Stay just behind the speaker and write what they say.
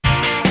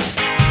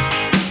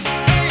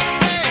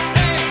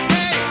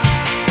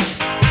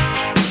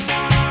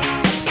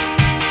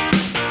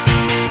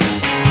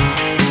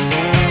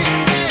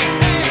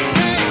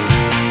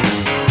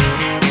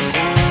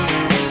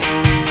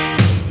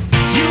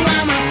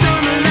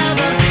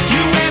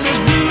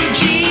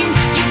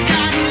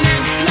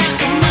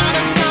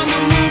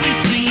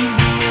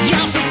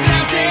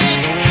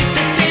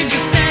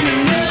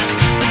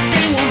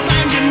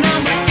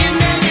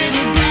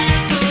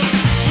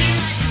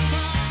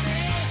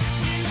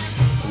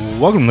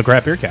welcome to the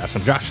Crap Beer Cast.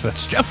 I'm Josh,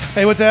 that's Jeff.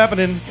 Hey, what's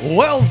happening?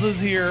 Wells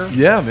is here.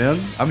 Yeah, man.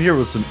 I'm here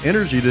with some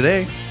energy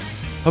today.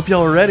 Hope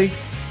y'all are ready.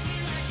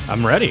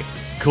 I'm ready.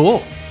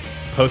 Cool.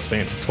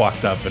 Postman just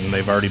walked up and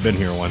they've already been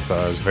here once, so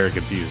I was very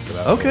confused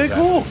about what Okay, was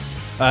cool.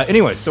 happening.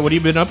 Anyway, so what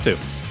have you been up to?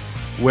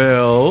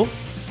 Well,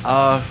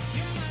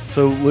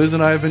 so Liz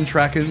and I have been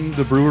tracking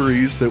the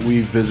breweries that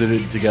we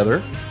visited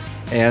together.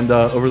 And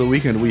over the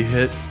weekend, we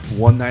hit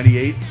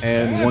 198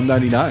 and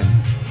 199.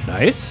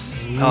 Nice.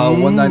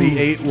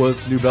 198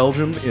 was New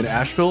Belgium in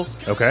Asheville.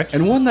 Okay.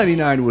 And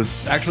 199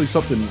 was actually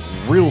something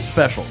real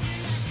special.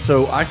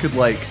 So I could,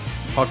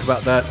 talk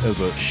about that as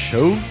a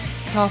show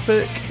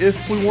topic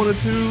if we wanted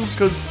to,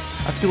 because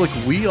I feel like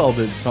we all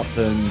did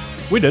something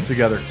We did.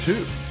 together,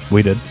 too.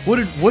 We did. What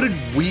did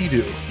we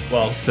do?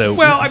 Well,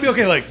 Well, I mean,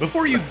 okay,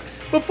 before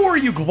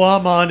you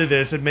glom onto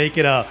this and make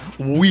it a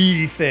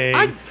we thing.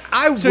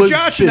 I So was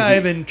Josh and I busy.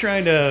 have been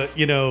trying to,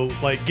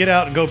 get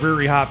out and go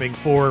brewery hopping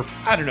for,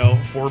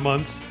 4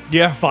 months.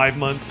 Yeah. 5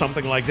 months,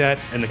 something like that.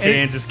 and the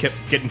can just kept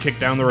getting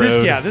kicked down the road.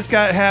 This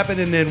got happened,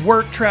 and then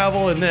work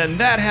travel, and then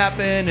that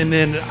happened, and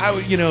then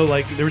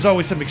there was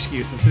always some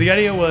excuses. So the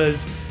idea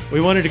was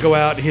we wanted to go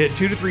out and hit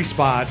 2 to 3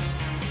 spots,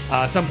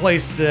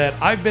 someplace that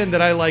I've been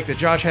that I like that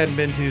Josh hadn't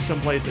been to,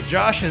 someplace that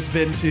Josh has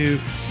been to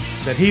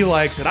that he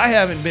likes that I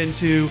haven't been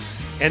to,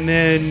 and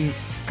then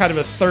kind of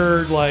a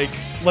third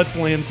let's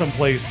land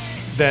someplace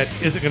that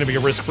isn't going to be a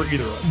risk for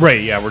either of us. Right,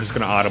 yeah, we're just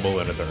going to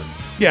audible at a third.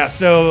 Yeah,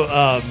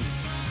 so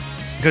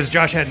because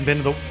Josh hadn't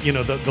been to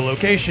the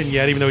location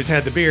yet, even though he's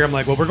had the beer, I'm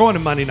like, well, we're going to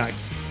Monday night.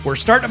 We're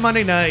starting at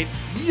Monday night.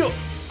 Yup.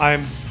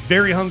 I'm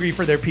very hungry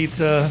for their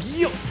pizza.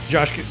 Yup.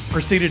 Josh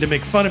proceeded to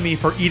make fun of me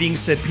for eating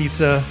said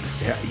pizza,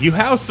 Yeah, you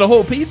housed a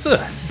whole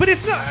pizza. but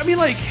it's not. I mean,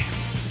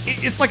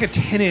 it's like a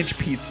 10-inch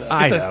pizza.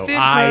 I It's know, a thin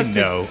I crust.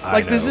 know,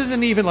 I This know.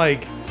 isn't even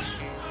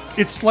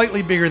it's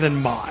slightly bigger than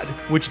Mod,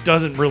 which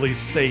doesn't really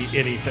say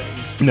anything.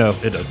 No,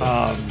 it doesn't.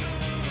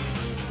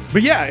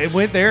 But yeah, it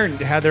went there and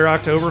had their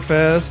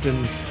Oktoberfest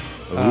and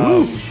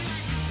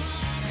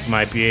Some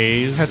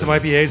IPAs. had some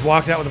IPAs.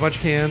 Walked out with a bunch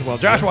of cans. Well,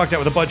 Josh walked out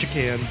with a bunch of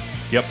cans.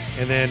 Yep.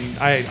 And then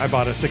I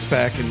bought a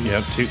 6-pack and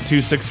Yep,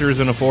 two sixers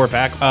and a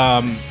 4-pack.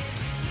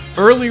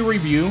 Early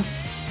review.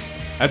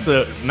 That's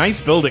a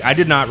nice building. I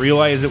did not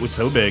realize it was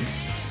so big.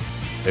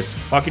 It's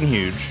fucking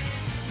huge.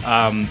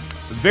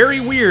 Very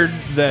weird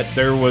that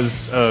there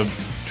was a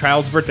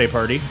child's birthday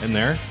party in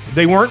there.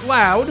 They weren't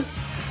loud.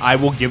 I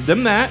will give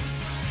them that.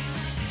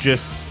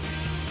 Just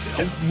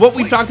what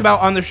we've talked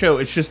about on the show.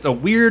 It's just a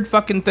weird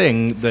fucking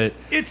thing that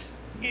it's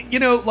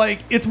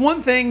it's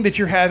one thing that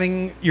you're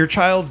having your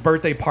child's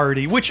birthday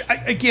party, which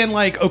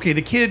okay,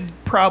 the kid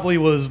probably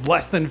was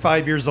less than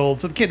 5 years old,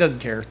 so the kid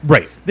doesn't care.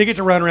 Right. They get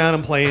to run around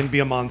and play and be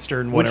a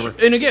monster and whatever.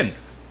 and again,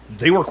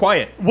 they were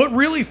quiet. What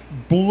really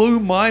blew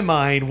my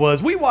mind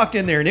was we walked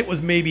in there and it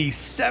was maybe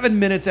 7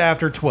 minutes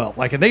after 12.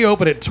 And they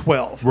opened at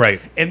 12.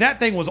 Right. And that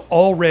thing was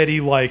already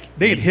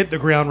they had hit the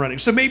ground running.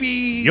 So maybe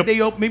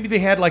Yep. maybe they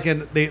had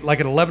an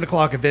 11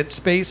 o'clock event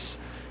space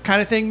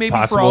kind of thing, maybe,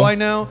 Possible. for all I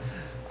know.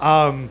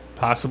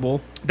 Possible.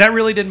 That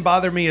really didn't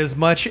bother me as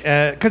much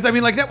because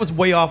that was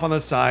way off on the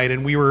side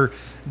and we were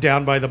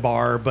down by the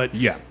bar. But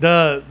Yeah.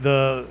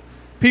 the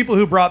people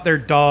who brought their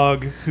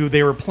dog, who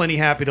they were plenty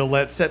happy to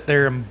let sit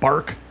there and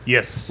bark,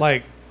 Yes.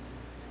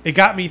 it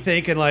got me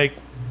thinking,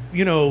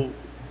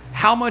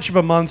 how much of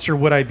a monster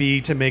would I be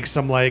to make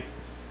some,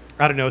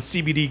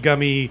 CBD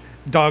gummy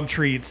dog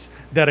treats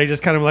that I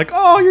just kind of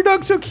oh, your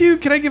dog's so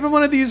cute. Can I give him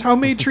one of these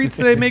homemade treats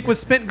that I make with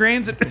spent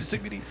grains and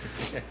CBD?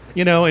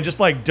 And just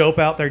dope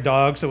out their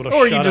dog so it'll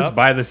Or shut you just up.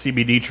 buy the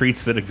CBD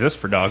treats that exist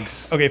for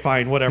dogs. Okay,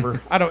 fine,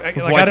 whatever. I don't. Why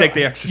I don't, take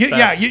the extra step?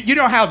 Yeah, you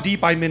know how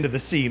deep I'm into the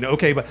scene.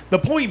 Okay, but the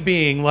point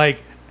being,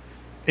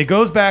 it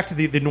goes back to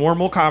the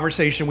normal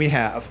conversation we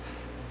have.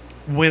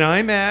 When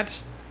I'm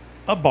at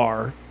a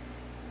bar,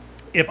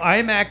 if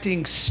I'm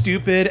acting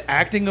stupid,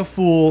 acting a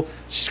fool,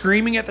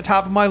 screaming at the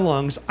top of my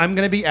lungs, I'm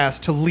going to be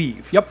asked to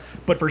leave. Yep.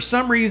 But for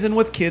some reason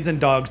with kids and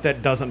dogs,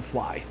 that doesn't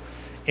fly.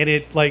 And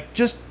it,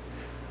 just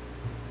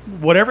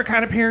whatever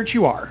kind of parent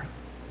you are,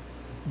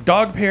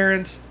 dog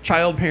parent,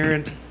 child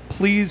parent,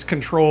 please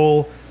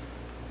control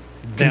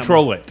them.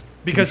 Control it.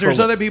 Because Control there's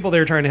it. other people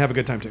there trying to have a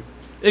good time too.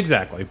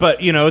 Exactly.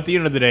 But, at the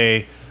end of the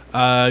day,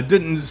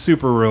 didn't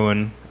super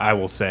ruin, I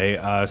will say.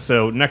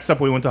 So next up,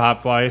 we went to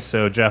Hopfly.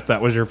 So, Jeff,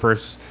 that was your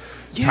first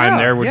time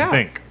there. What'd you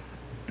think?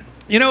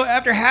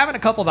 After having a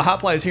couple of the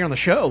hot flies here on the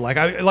show,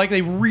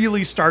 they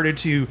really started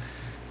to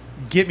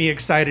get me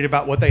excited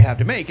about what they have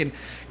to make. And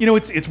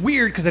it's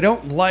weird because I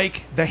don't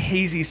like the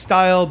hazy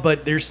style,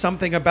 but there's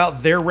something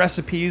about their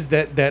recipes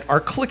that are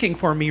clicking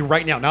for me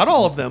right now. Not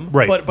all of them,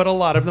 Right. but a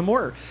lot of them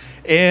were.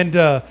 And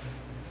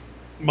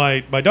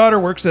my daughter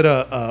works at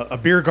a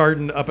beer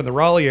garden up in the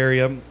Raleigh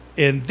area,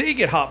 and they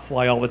get hop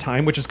fly all the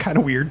time, which is kind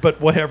of weird, but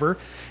whatever.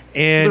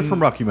 And They're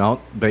from Rocky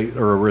Mount,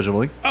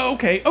 originally. Oh,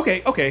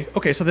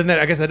 okay. So then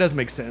I guess that does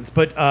make sense.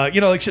 But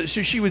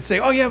she would say,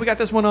 "Oh yeah, we got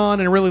this one on,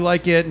 and I really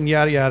like it," and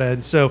yada yada.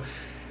 And so,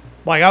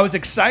 I was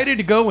excited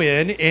to go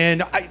in,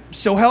 and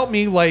so help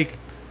me,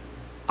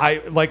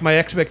 my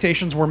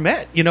expectations were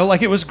met.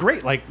 Like it was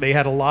great. Like they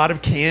had a lot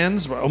of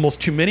cans,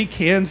 almost too many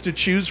cans to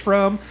choose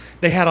from.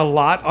 They had a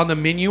lot on the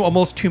menu,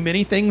 almost too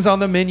many things on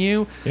the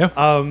menu. Yeah.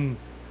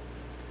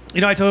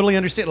 I totally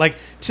understand. Like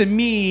to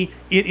me,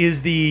 it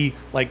is the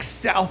like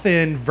South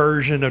End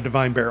version of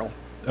Divine Barrel.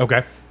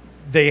 Okay.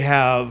 They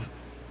have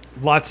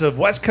lots of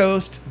West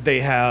Coast.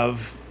 They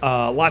have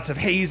lots of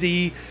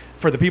hazy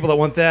for the people that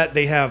want that.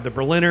 They have the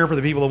Berliner for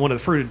the people that want the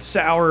fruited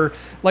sour.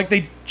 Like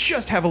they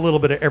just have a little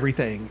bit of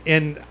everything,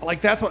 and like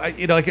that's what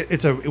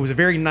it was a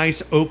very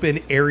nice, open,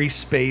 airy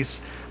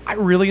space. I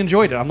really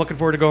enjoyed it. I'm looking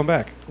forward to going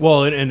back.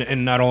 Well,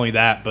 and not only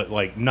that, but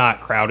like not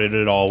crowded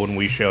at all when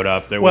we showed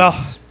up. Well,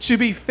 to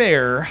be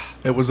fair,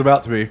 It was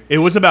about to be. it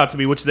was about to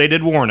be, which they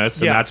did warn us,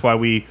 and Yeah. that's why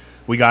we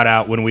got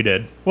out when we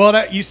did.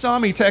 well, you saw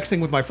me texting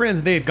with my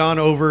friends. They had gone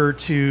over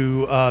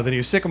to the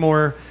new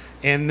Sycamore,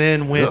 and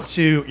then went Ugh.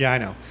 to I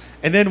know.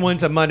 And then went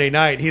to Monday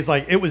night. He's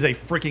like, it was a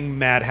freaking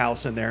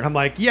madhouse in there. And I'm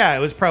like, yeah, it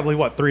was probably,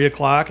 3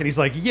 o'clock? And he's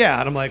like, yeah.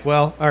 And I'm like,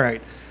 well, all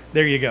right,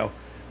 there you go.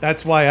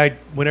 That's why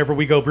whenever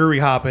we go brewery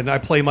hopping, I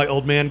play my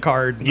old man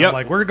card. And Yep. I'm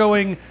like, we're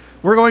going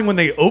when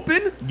they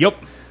open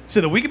Yep.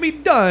 so that we can be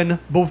done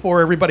before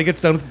everybody gets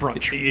done with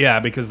brunch. Yeah,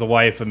 because the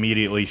wife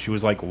immediately, she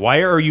was like,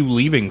 why are you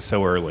leaving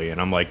so early?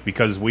 And I'm like,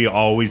 because we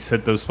always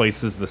hit those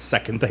places the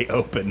second they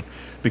open,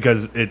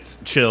 because it's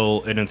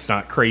chill and it's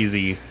not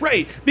crazy.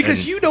 Right. Because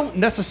And- you don't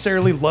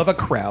necessarily love a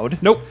crowd.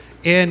 Nope.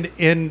 And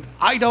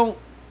I don't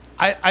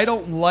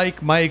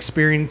like my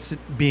experience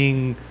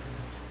being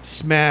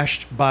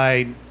smashed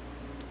by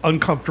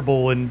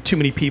uncomfortable and too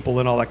many people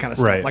and all that kind of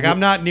stuff. Right. Like I'm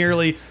not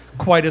nearly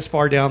quite as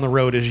far down the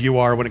road as you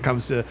are when it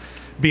comes to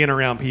being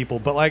around people.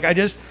 But like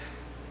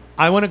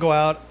I want to go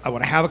out, I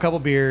want to have a couple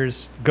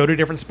beers, go to a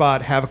different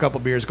spot, have a couple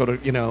beers, go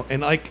to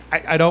and like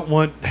I don't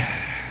want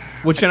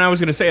Which, and I was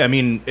going to say, I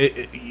mean,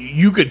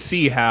 you could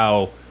see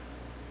how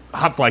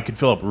Hopfly could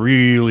fill up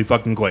really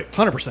fucking quick.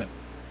 100%.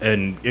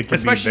 And it could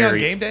Especially be on very,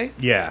 game day?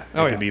 Yeah.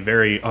 Oh, it yeah. could be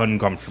very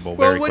uncomfortable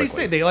Well, very what do you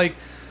quickly. say? They like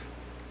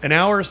an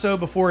hour or so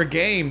before a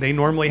game, they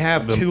normally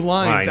have The 2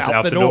 lines lines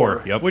out the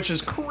door, Yep. which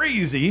is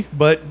crazy,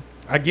 but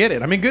I get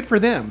it. I mean, good for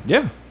them.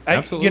 Yeah,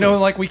 absolutely.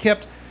 Like we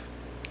kept.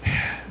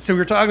 So we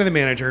were talking to the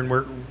manager, and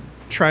we're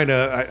trying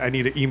to. I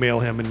need to email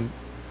him and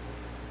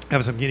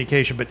have some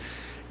communication, but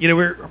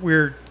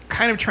we're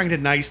kind of trying to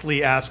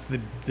nicely ask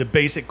the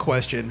basic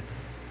question: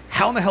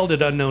 how in the hell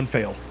did Unknown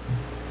fail?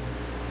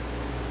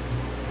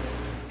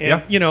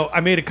 And Yeah.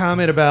 I made a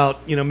comment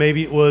about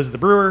maybe it was the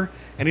brewer,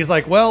 and he's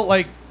like, well,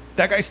 like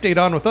that guy stayed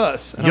on with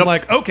us, and I'm Yep.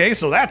 like, okay,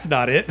 so that's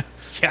not it.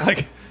 Yeah.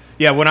 Like.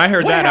 Yeah, when I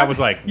heard What that, I happened? was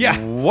like, Yeah.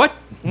 what?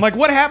 I'm like,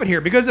 what happened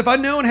here? Because if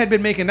Unknown had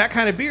been making that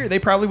kind of beer, they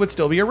probably would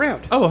still be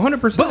around. Oh,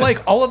 100%. But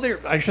like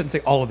I shouldn't say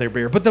all of their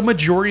beer, but the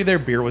majority of their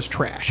beer was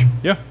trash.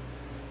 Yeah.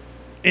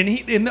 And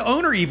the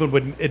owner even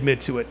would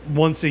admit to it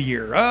once a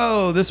year.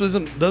 Oh, this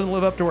doesn't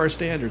live up to our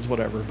standards,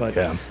 whatever. But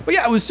Yeah.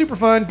 it was super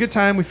fun, good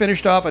time. We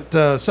finished off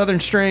at Southern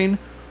Strain.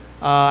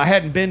 I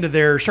hadn't been to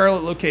their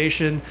Charlotte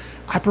location.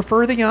 I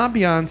prefer the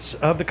ambiance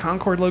of the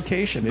Concord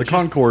location. The It's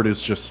just- Concord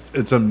is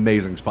it's an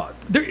amazing spot.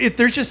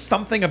 there's just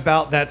something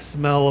about that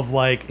smell of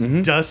like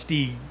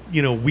dusty,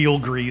 wheel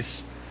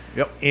grease.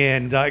 Yep.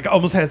 And it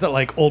almost has that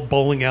like old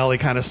bowling alley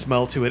kind of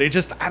smell to it. It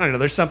just, I don't know,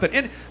 there's something.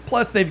 And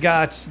plus they've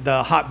got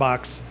the hot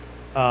box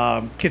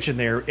kitchen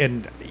there.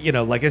 And,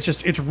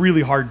 it's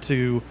really hard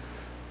to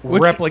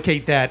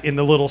replicate that in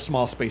the little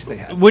small space they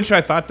have. Which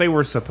I thought they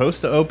were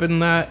supposed to open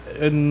that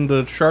in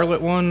the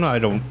Charlotte one. I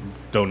don't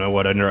know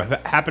what ended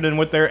up happening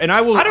with there. And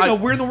I don't know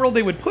where in the world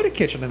they would put a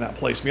kitchen in that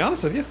place, to be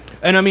honest with you.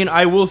 And I mean,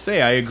 I will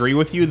say, I agree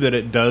with you that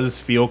it does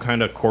feel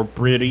kind of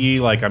corporate-y,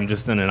 like I'm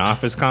just in an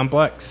office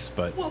complex,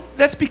 but Well,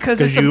 that's because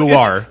 'Cause you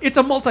are. it's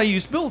a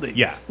multi-use building.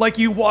 Yeah. Like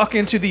you walk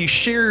into the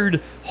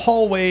shared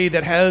hallway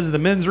that has the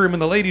men's room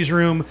and the ladies'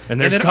 room, And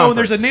there's then there's a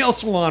conference. nail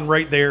salon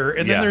right there,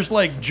 and then Yeah. there's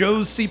like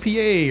Joe's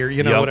CPA or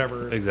Yep,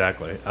 whatever.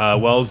 Exactly.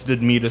 Wells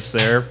did meet us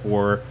there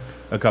for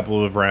a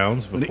couple of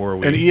rounds before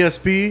An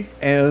ESP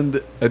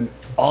and an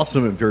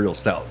awesome Imperial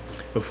Stout.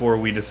 before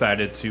we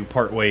decided to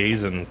part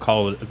ways and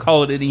call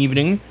it an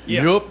evening.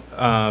 Yeah. Yup.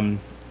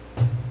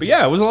 But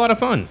yeah, it was a lot of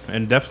fun,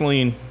 and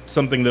definitely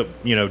something that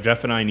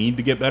Jeff and I need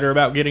to get better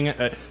about getting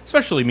it.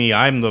 Especially me,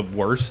 I'm the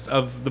worst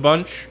of the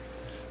bunch.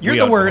 You're We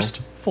the all know.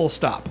 worst. Full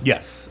stop.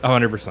 Yes,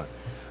 100%.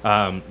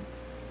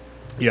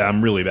 Yeah,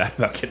 I'm really bad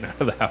about getting out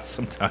of the house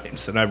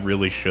sometimes, and I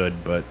really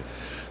should, but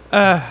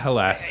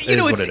alas, it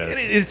is what it's it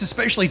is. it's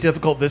especially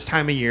difficult this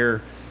time of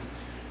year.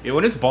 Yeah,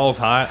 when it's balls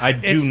hot, I do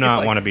It's not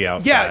like- want to be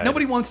outside. Yeah,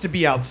 nobody wants to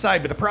be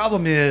outside, but the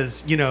problem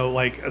is,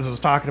 like as I was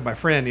talking to my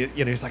friend,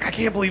 he's like, I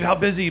can't believe how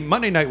busy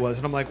Monday night was,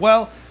 and I'm like,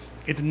 well,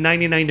 it's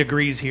 99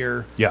 degrees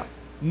here. Yeah.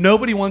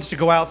 Nobody wants to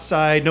go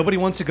outside. Nobody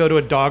wants to go to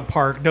a dog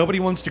park. Nobody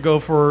wants to go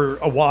for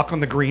a walk on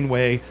the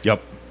greenway.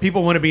 Yep.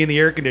 People want to be in the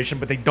air condition,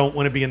 but they don't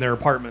want to be in their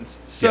apartments.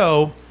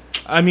 So,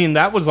 I mean,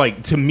 that was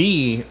like, to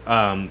me,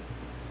 and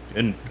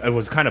I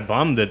was kind of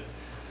bummed that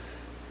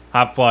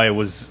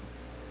Hopfly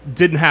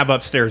didn't have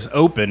upstairs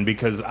open,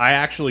 because I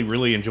actually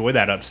really enjoy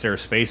that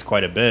upstairs space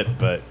quite a bit,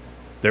 but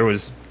there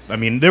was I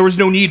mean, there was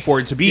no need for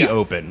it to be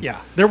open. Yeah,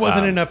 there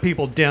wasn't enough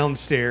people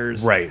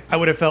downstairs. Right. I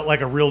would have felt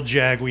like a real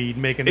jagweed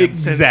making them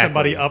send Exactly.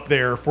 somebody up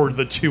there for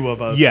the two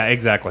of us. Yeah,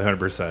 exactly,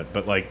 100%.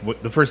 But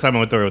like the first time I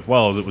went there with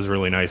Wells, it was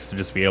really nice to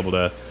just be able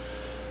to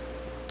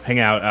hang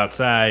out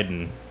outside,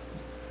 and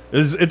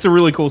it's a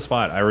really cool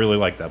spot. I really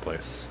like that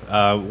place.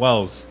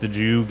 Wells, did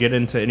you get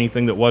into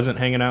anything that wasn't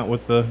hanging out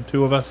with the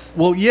two of us?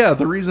 Well, yeah,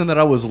 the reason that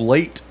I was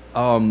late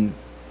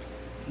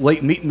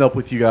meeting up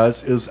with you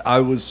guys is I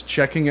was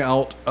checking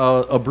out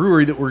a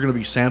brewery that we're going to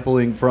be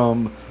sampling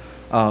from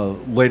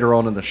later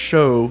on in the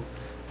show,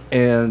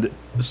 and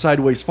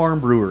Sideways Farm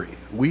Brewery.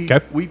 We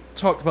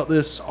talked about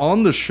this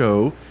on the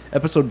show,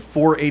 episode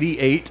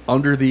 488,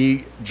 under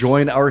the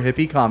Join Our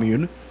Hippie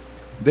Commune.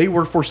 They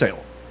were for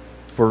sale.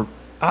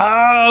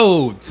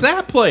 Oh, it's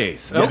that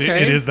place. It-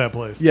 Okay. it is that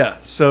place. Yeah,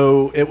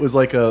 so it was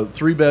like a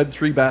 3-bed,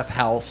 3-bath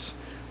house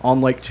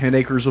on like 10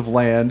 acres of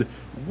land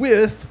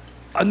with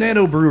a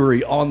nano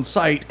brewery on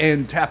site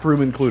and tap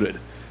room included.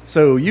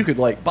 So you could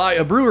like buy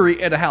a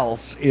brewery and a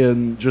house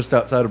in just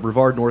outside of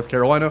Brevard, North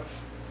Carolina.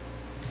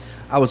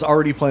 I was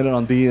already planning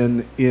on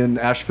being in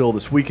Asheville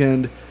this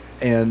weekend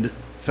and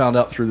found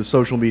out through the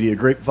social media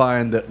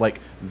grapevine that like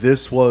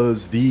this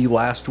was the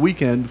last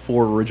weekend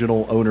for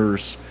original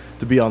owners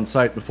to be on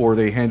site before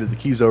they handed the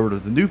keys over to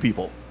the new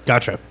people.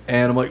 Gotcha.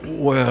 And I'm like,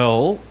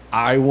 well,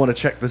 I want to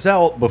check this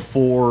out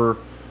before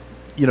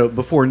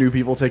new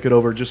people take it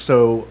over, just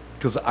so,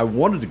 because I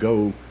wanted to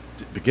go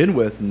to begin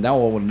with, and now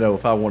I want to know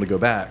if I want to go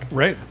back.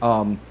 Right.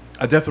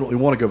 I definitely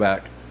want to go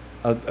back,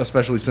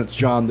 especially since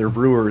John, their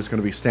brewer, is going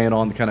to be staying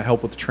on to kind of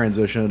help with the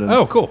transition and,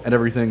 Oh, cool. and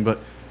everything. But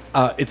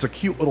it's a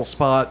cute little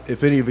spot.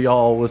 If any of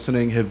y'all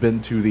listening have been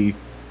to the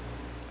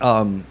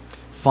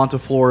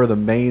Fontaflora,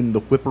 the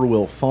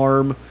Whippoorwill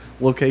Farm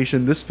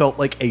location, this felt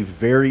like a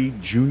very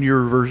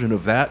junior version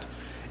of that.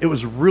 It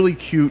was really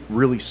cute,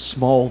 really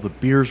small. The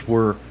beers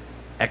were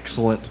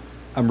excellent.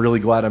 I'm really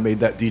glad I made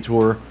that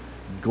detour.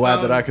 Glad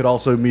that I could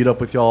also meet up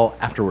with y'all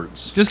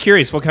afterwards. Just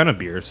curious, what kind of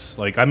beers?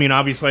 Like, I mean,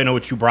 obviously I know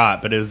what you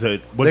brought, but was They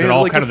it had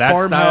all like kind a of that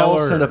style?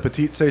 farmhouse Or? and a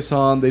petite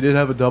saison. They did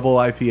have a double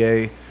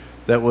IPA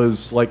that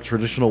was like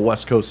traditional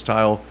West Coast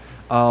style.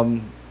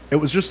 It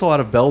was just a lot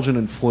of Belgian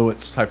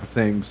influence type of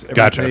things.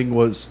 Gotcha. Everything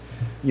was,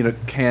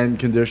 can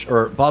condition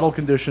or bottle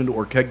conditioned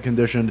or keg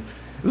conditioned.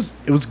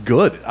 It was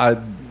good. I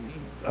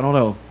don't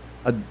know.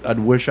 I'd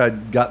wish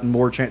I'd gotten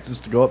more chances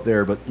to go up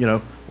there, but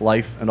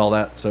life and all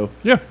that. So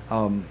Yeah.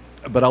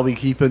 but I'll be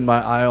keeping my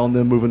eye on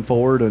them moving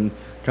forward and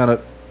kind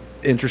of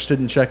interested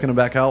in checking them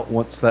back out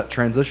once that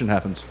transition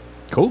happens.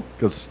 Cool.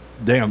 Because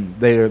damn,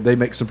 they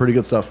make some pretty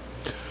good stuff.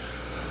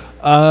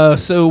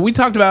 So we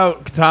talked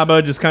about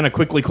Catawba just kind of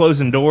quickly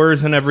closing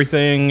doors and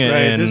everything. Right.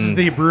 And This is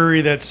the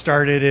brewery that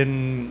started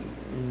in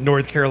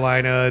North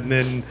Carolina and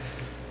then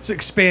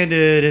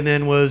expanded and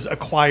then was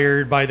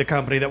acquired by the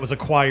company that was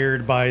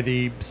acquired by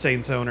the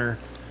Saints owner.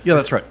 Yeah,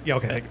 that's right. Yeah,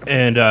 okay.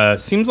 And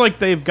seems like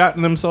they've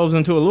gotten themselves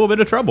into a little bit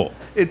of trouble.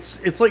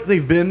 It's like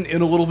they've been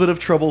in a little bit of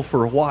trouble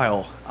for a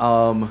while.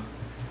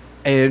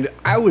 And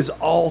I was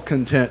all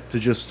content to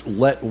just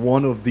let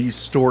one of these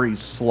stories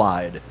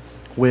slide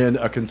when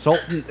a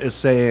consultant is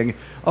saying,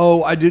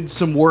 oh, I did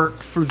some work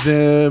for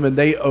them and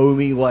they owe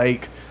me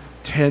like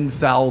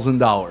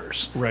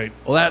 $10,000. Right.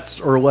 Well, that's,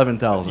 or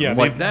 11,000. Yeah,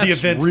 like the that's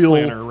events real,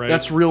 planner, right?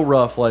 That's real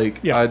rough. Like,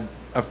 Yeah.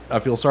 I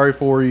feel sorry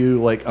for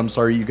you. Like, I'm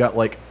sorry you got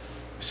like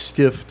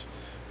stiffed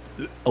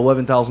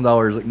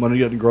 $11,000. Like, money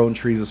doesn't grow on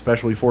trees,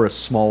 especially for a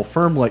small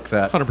firm like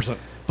that. 100%.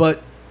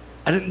 But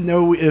I didn't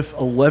know if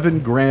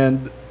 11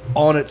 grand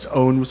on its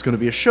own was going to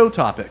be a show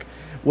topic.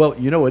 Well,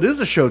 it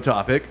is a show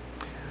topic.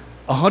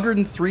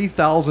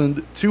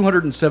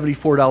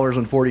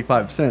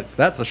 $103,274.45.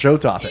 That's a show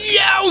topic.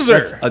 Yowzer!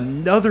 That's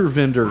another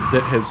vendor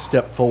that has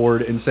stepped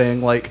forward and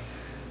saying like,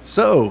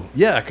 so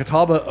yeah,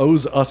 Catawba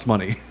owes us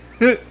money.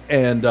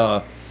 And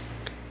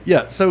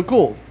yeah, so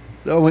cool.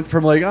 I went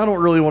from like, I don't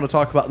really want to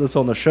talk about this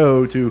on the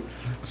show to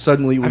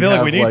suddenly we I feel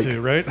have like we need to,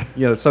 right?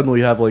 suddenly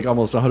we have like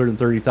almost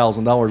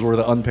 $130,000 worth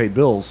of unpaid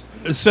bills.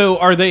 So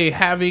are they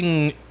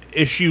having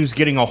issues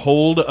getting a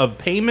hold of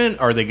payment?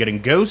 Are they getting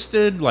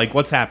ghosted? Like,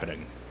 what's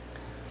happening?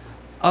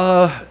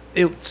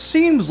 It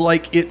seems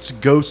like it's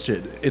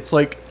ghosted. It's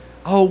like,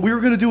 oh, we were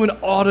going to do an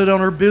audit on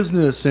our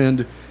business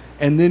and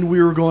then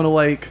we were going to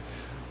like,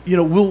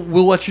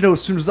 we'll let you know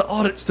as soon as the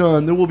audit's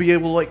done, then we'll be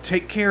able to like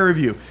take care of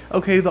you.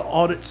 Okay, the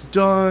audit's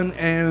done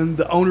and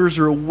the owners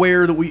are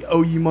aware that we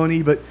owe you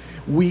money, but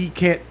we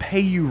can't pay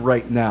you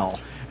right now.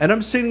 And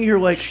I'm sitting here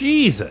like,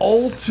 Jesus.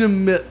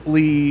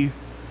 ultimately,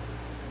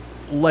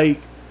 like,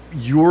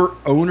 your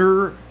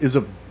owner is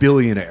a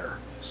billionaire.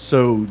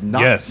 So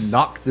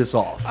knock this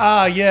off.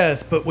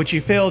 Yes, but what you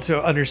fail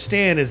to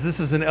understand is this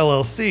is an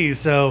LLC,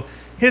 so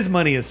his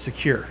money is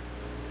secure.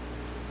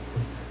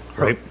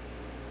 Right.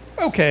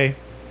 Okay.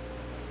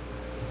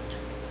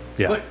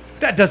 Yeah. But-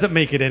 That doesn't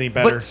make it any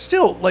better. But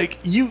still, like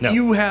you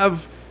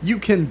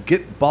can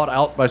get bought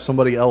out by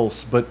somebody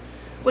else, but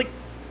like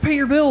pay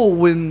your bill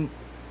when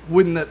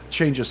that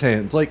changes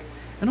hands. Like,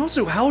 and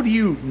also, how do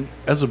you,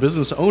 as a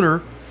business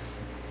owner,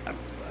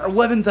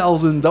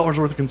 $11,000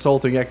 worth of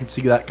consulting, I can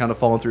see that kind of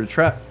falling through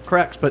the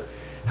cracks. But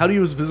how do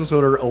you, as a business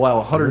owner,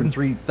 allow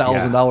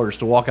 $103,000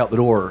 to walk out the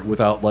door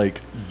without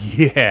like?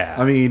 Yeah.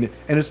 I mean,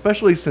 and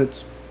especially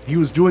since he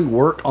was doing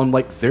work on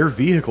like their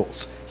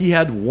vehicles, he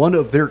had one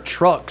of their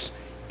trucks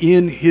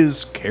in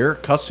his care,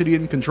 custody,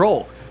 and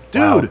control.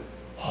 Dude, Wow.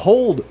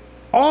 hold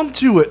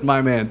onto it,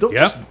 my man. Don't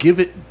Yep. just give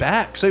it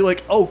back. Say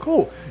like, oh,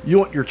 cool, you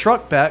want your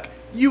truck back?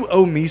 You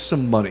owe me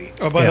some money.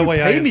 Oh, by the You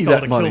way, I pay me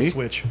installed that a money. kill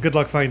switch. Good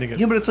luck finding it.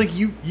 Yeah, but it's like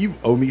you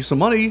owe me some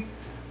money.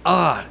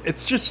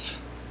 It's just,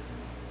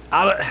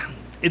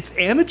 it's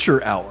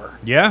amateur hour.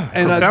 Yeah,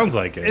 it I- sounds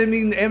like it. I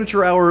mean,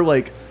 amateur hour.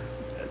 Like,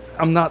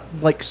 I'm not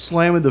like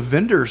slamming the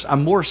vendors.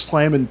 I'm more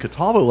slamming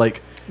Catawba.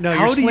 Like, No,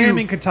 how you're do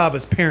slamming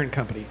Catawba's parent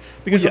company.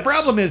 Because Yes. the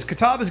problem is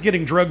Catawba's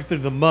getting drugged through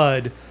the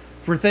mud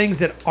for things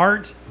that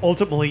aren't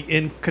ultimately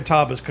in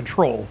Catawba's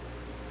control.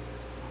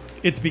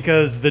 It's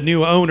because the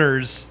new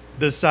owners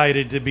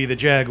decided to be the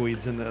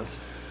jagweeds in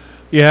this.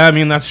 Yeah, I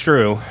mean, that's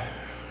true.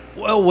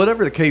 Well,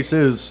 whatever the case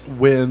is,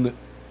 when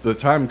the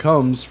time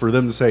comes for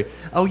them to say,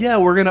 "Oh yeah,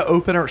 we're going to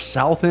open our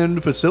South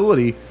End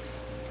facility,"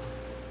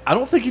 I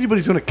don't think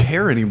anybody's going to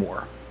care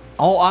anymore.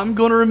 All I'm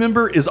going to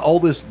remember is all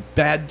this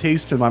bad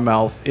taste in my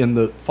mouth in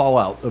the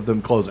fallout of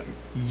them closing.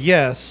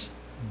 Yes,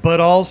 but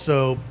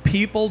also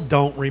people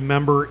don't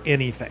remember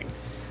anything.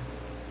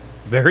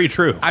 Very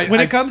true. When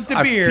it comes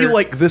to beer- I feel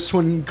like this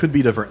one could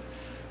be different.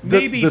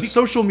 Maybe the be-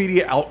 social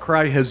media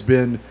outcry has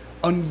been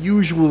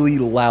unusually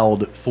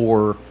loud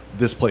for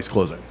this place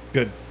closing.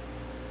 Good.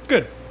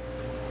 Good.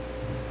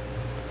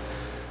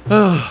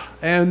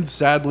 And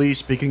sadly,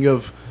 speaking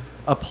of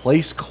a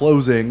place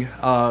closing,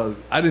 I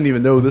didn't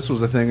even know this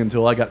was a thing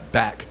until I got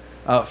back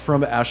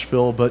from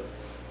Asheville, but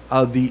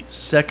the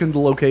second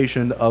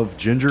location of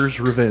Ginger's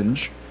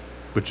Revenge,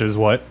 Which is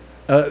what?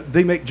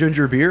 they make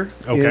ginger beer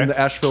Okay. in the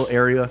Asheville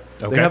area.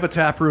 Okay. They have a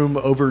tap room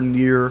over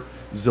near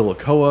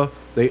Zillicoa.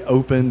 They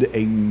opened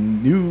a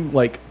new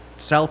like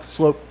South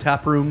Slope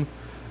tap room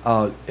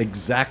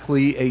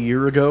exactly a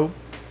year ago,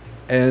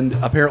 and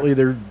apparently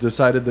they've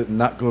decided that they're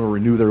not going to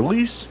renew their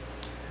lease.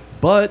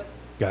 But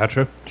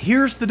Gotcha.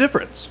 here's the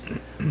difference.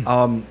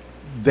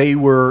 They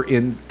were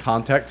in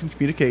contact and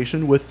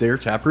communication with their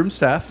taproom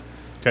staff.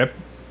 Okay.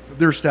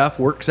 Their staff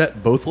works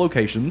at both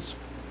locations.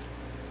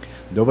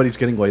 Nobody's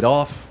getting laid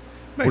off.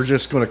 Nice. We're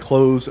just going to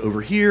close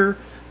over here.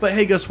 But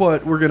hey, guess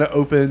what? We're going to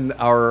open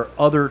our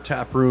other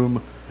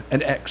taproom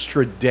an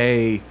extra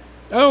day.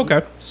 Oh,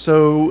 okay.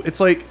 So it's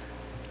like,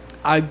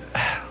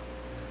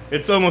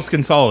 It's almost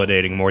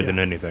consolidating more than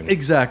anything.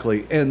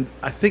 exactly. And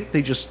I think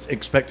they just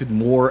expected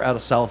more out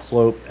of South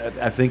Slope.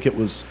 I think it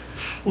was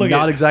Look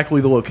not at- exactly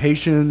the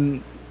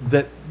location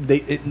that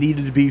it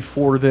needed to be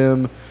for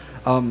them.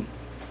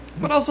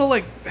 But also,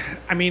 like,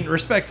 I mean,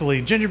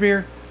 respectfully, ginger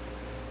beer,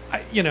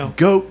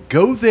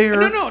 Go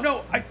there.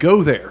 No.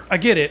 Go there. I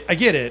get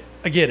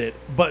it.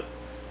 But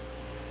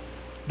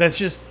that's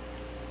just,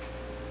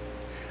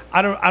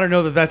 I don't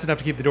know that that's enough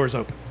to keep the doors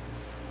open.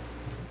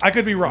 I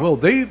could be wrong. Well,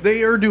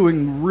 they are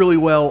doing really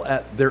well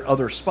at their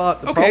other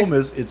spot. The Okay. problem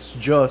is it's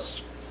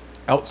just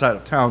outside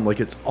of town. Like,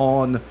 it's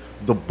on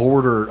the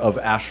border of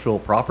Asheville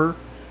proper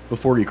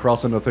before you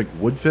cross into, I think,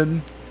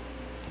 Woodfin,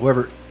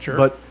 whoever. Sure.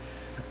 But,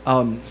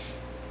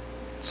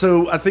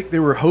 so I think they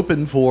were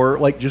hoping for,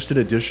 like, just an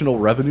additional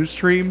revenue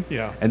stream.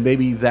 Yeah. And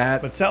maybe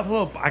that. But South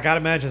Slope, I gotta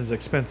imagine, is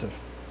expensive.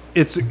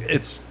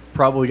 It's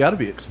probably got to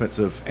be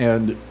expensive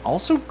and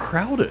also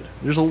crowded.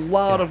 There's a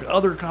lot of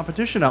other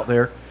competition out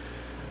there.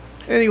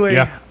 Anyway,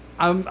 Yeah.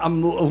 I'm a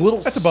little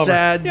That's a bummer.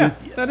 sad. Yeah,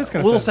 that is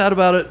kinda a little sad. sad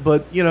about it,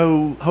 but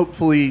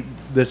hopefully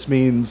this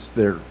means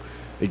their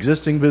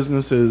existing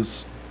business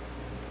is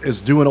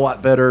doing a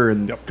lot better,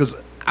 and Yep. because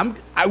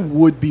I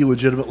would be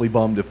legitimately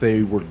bummed if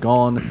they were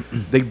gone.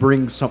 They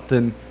bring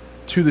something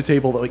to the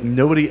table that like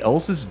nobody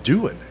else is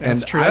doing.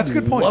 That's and true. That's a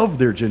good point. I love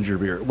their ginger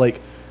beer. Like,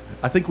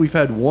 I think we've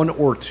had one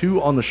or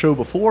two on the show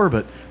before,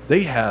 but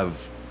they have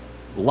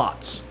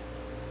lots.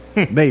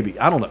 Maybe.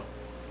 I don't know.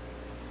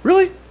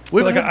 Really?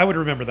 We Like, haven't I would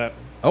remember that.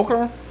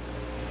 Okay.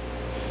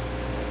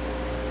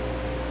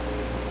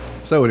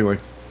 So anyway,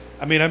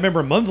 I mean, I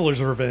remember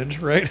Munzler's Revenge,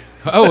 right?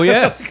 Oh,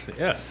 yes.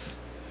 Yes.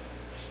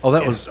 oh,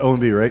 that was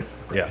O&B, right?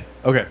 Yeah.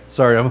 Okay,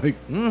 sorry. I'm like,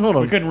 hold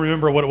We on. couldn't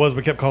remember what it was.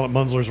 We kept calling it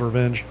Munzler's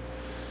Revenge.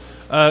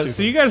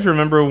 So you guys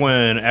remember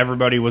when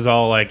everybody was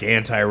all like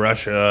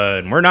anti-Russia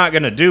and we're not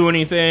going to do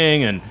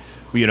anything and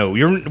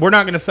we're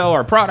not going to sell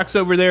our products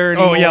over there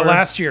anymore? Oh, yeah,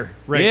 last year.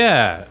 Right.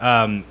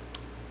 Yeah.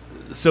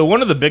 So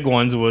one of the big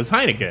ones was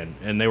Heineken,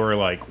 and they were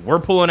like, "We're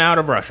pulling out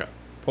of Russia,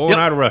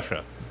 out of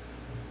Russia,"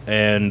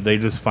 and they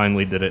just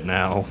finally did it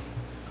now.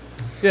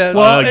 Yeah.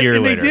 Well, A year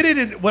and they later. did it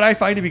in what I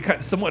find to be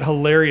somewhat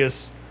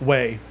hilarious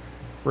way,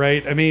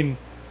 right? I mean,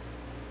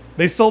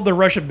 they sold their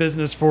Russian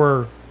business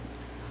for,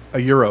 a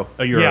euro.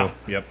 A euro.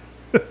 Yep.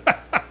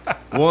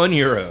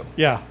 €1.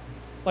 yeah.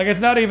 Like,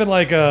 it's not even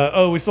like,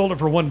 we sold it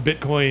for 1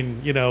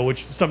 Bitcoin,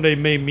 which someday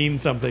may mean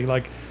something.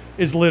 Like,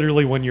 it's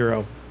literally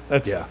 €1.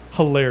 That's Yeah.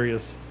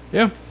 hilarious.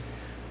 Yeah.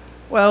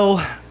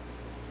 Well,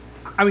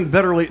 I mean,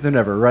 better late than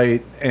never,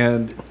 right?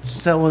 And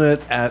selling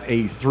it at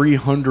a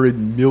 300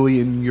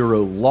 million euro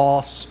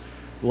loss,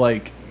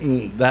 like,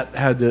 that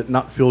had to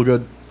not feel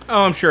good.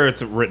 Oh, I'm sure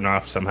it's written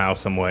off somehow,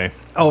 some way.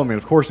 Oh, I mean,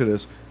 of course it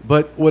is.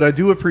 But what I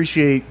do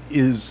appreciate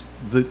is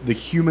the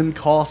human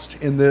cost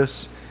in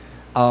this.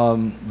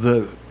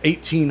 The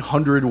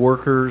 1,800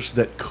 workers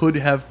that could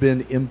have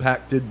been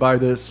impacted by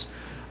this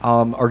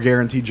are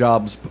guaranteed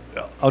jobs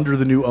under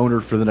the new owner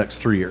for the next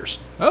 3 years.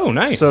 Oh,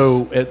 nice.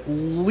 So at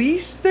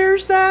least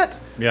there's that.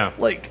 Yeah.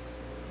 Like,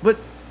 but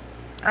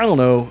I don't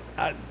know.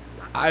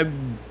 I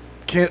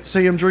can't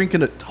say I'm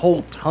drinking a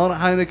whole ton of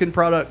Heineken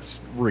products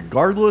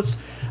regardless.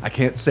 I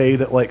can't say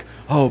that, like,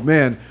 oh,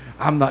 man,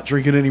 I'm not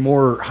drinking any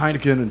more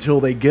Heineken until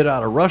they get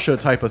out of Russia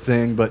type of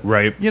thing. But,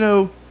 Right. you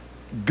know,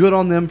 good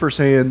on them for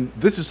saying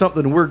this is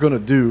something we're going to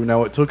do.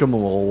 Now, it took them a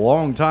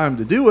long time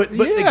to do it,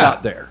 but they Yeah.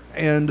 got there.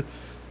 And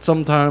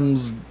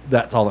sometimes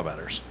that's all that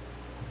matters.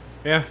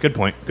 Yeah, good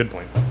point. Good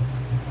point.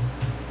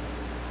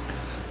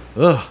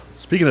 Ugh.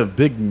 Speaking of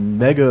big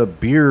mega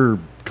beer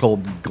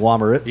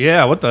conglomerates.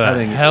 Yeah, what the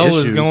having hell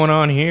is issues. going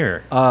on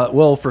here?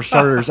 Well, for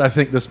starters, I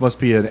think this must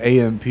be an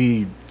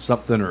AMP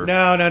something or.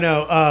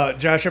 No.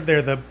 Josh, up there,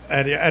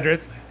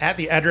 at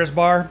the address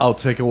bar. I'll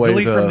take away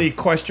Delete from the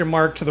question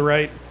mark to the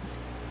right.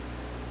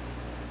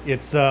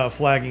 It's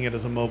flagging it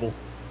as a mobile.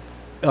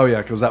 Oh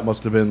yeah, because that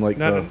must have been like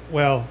the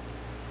Well,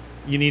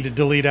 you need to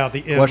delete out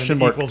the M question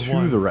and the mark equals to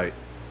 1. the right.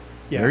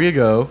 Yeah. There you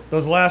go.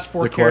 Those last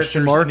four The characters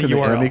question mark in and the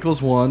the URL. M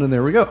equals 1, and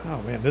there we go.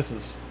 Oh man, this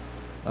is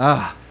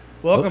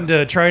Welcome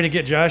to trying to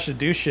get Josh to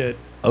do shit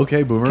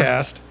Okay, Boomer.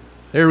 cast.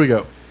 There we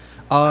go.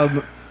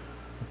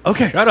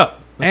 Okay. Shut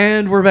up.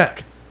 And we're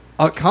back.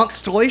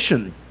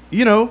 Constellation.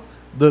 You know,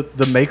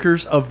 the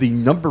makers of the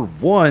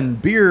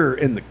 #1 beer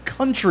in the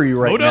country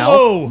right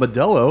Modelo. now,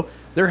 Modelo,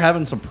 they're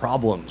having some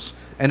problems.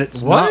 And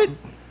it's What? not...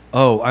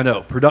 Oh, I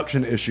know.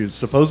 Production issues.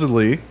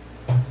 Supposedly,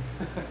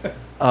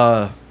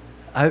 some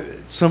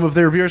of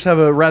their beers have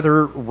a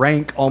rather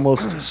rank,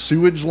 almost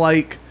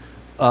sewage-like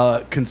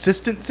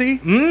consistency.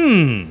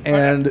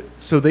 And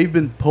so they've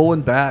been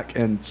pulling back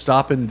and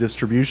stopping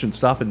distribution,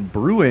 stopping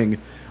brewing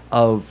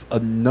of a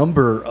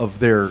number of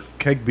their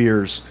keg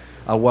beers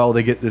while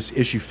they get this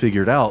issue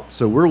figured out.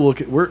 So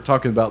we're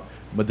talking about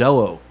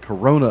Modelo,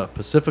 Corona,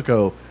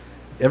 Pacifico,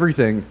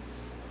 everything.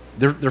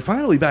 They're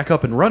finally back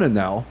up and running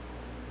now,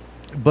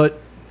 but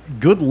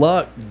good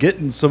luck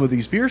getting some of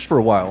these beers for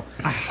a while.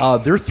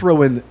 They're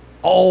throwing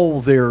all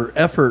their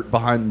effort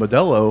behind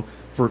Modelo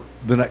for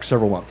the next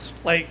several months.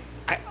 Like,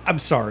 I'm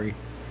sorry.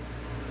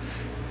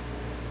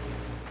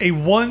 A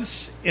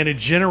once in a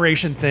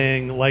generation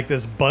thing like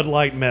this Bud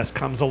Light mess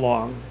comes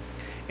along,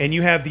 and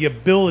you have the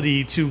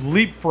ability to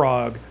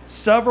leapfrog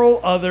several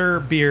other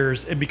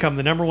beers and become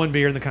the #1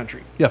 beer in the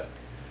country. Yeah.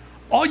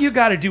 All you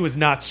got to do is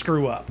not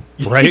screw up.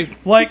 Right?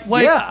 Like,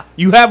 Yeah.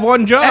 You have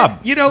one job.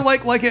 you know,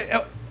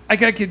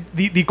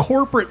 the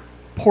corporate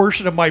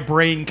portion of my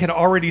brain can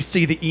already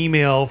see the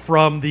email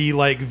from the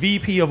like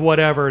VP of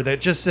whatever that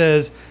just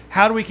says,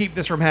 "How do we keep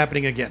this from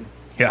happening again?"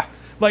 Yeah.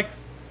 Like,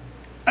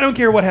 I don't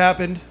care what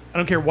happened. I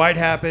don't care why it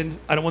happened.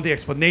 I don't want the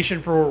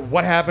explanation for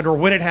what happened or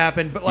when it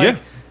happened. But like,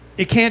 Yeah.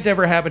 it can't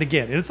ever happen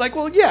again. And it's like,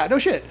 well, yeah, no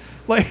shit.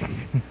 Like,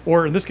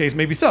 or in this case,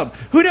 maybe some.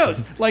 Who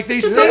knows? Like they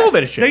Just a said, little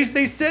bit of shit.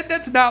 They said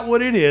that's not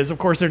what it is. Of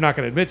course, they're not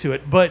going to admit to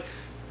it. But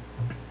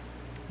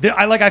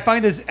I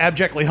find this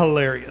abjectly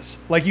hilarious.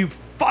 Like you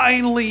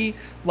finally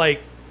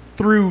like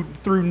through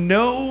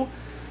no.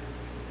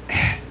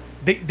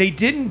 They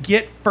didn't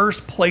get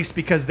first place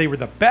because they were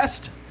the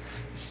best.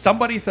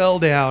 Somebody fell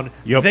down.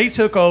 Yep. They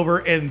took over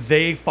and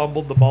they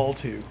fumbled the ball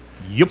too.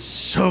 Yep.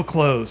 So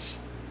close.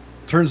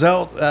 Turns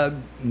out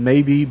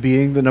maybe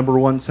being the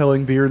 #1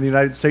 selling beer in the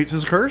United States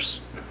is a curse.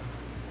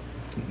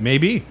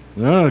 Maybe.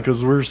 No,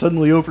 because we're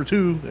suddenly 0 for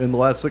 2 in the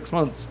last 6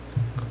 months.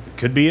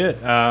 Could be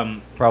it.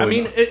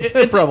 Probably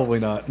not. Probably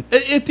not.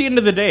 At the end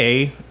of the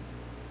day,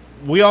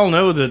 we all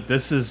know that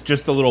this is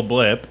just a little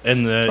blip,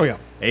 and the Oh, yeah.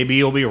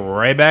 AB will be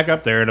right back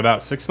up there in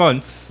about 6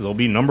 months. They'll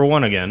be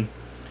 #1 again.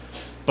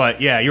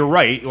 But yeah, you're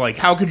right. Like,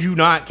 how could you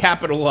not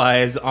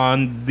capitalize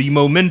on the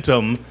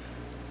momentum?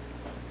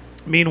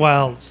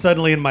 Meanwhile,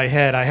 suddenly in my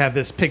head, I have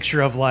this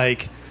picture of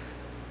like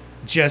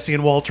Jesse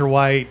and Walter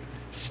White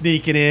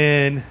sneaking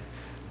in,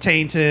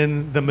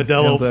 tainting the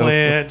Modelo Dildo.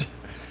 plant.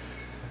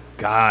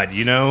 God,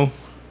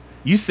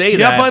 you say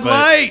Yeah, that, Bud but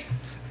Light.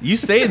 you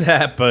say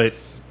that, but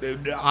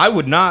I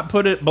would not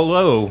put it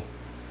below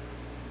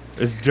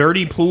as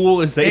dirty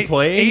pool as they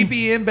play.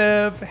 AB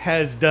InBev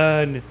has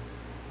done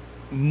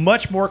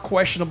much more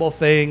questionable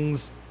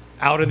things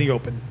out in the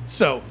open.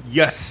 So,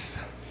 Yes.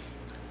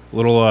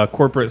 Little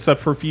corporate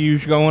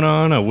subterfuge going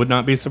on. I would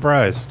not be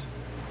surprised.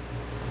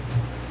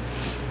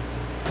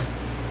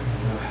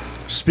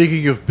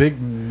 Speaking of big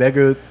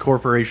mega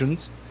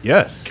corporations,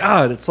 Yes.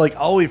 God, it's like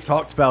all we've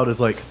talked about is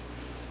like,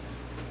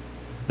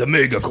 The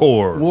mega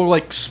core. well,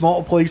 like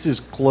small places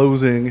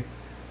closing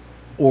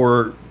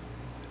or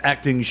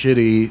acting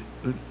shitty.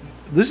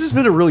 This has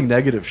been a really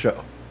negative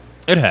show.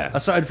 It has.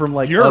 Aside from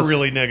like You're us- a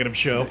really negative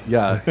show.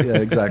 yeah,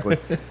 exactly.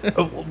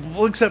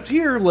 Well, except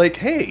here, like,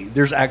 hey,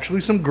 there's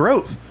actually some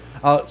growth.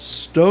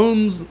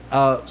 Stone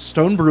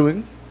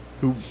Brewing,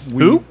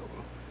 Who?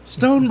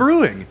 Stone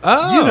Brewing.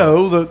 Oh. You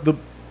know the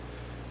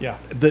Yeah.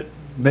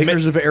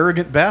 makers of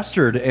Arrogant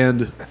Bastard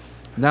and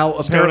now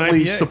Stone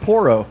apparently IPA.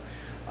 Sapporo.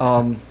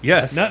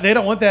 Yes. No, they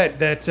don't want that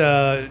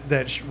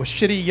was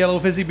shitty yellow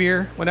fizzy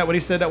beer. Wasn't that what he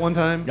said that one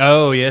time?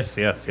 Oh, yes.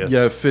 Yeah,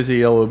 fizzy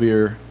yellow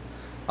beer.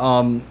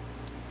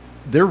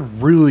 They're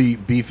really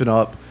beefing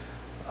up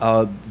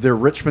their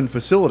Richmond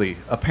facility.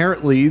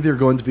 Apparently, they're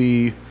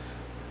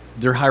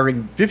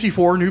hiring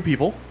 54 new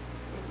people,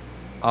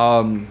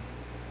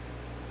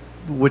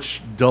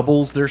 which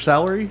doubles their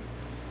salary.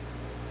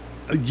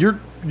 You're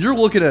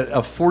looking at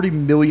a $40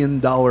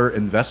 million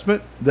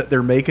investment that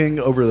they're making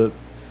over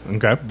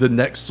Okay. the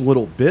next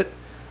little bit,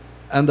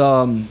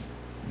 and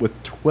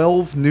with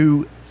 12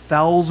 new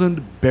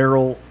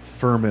 1,000-barrel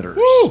fermenters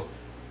Woo!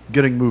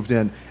 getting moved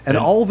in, and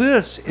all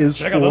this is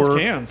Check out those for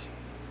cans.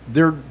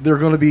 they're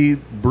going to be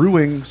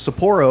brewing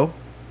Sapporo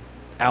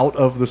out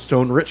of the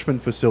Stone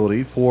Richmond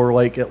facility for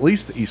like at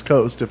least the East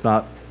Coast, if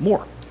not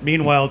more.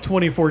 Meanwhile,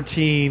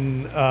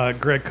 2014,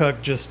 Greg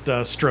Cook just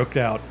stroked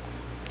out.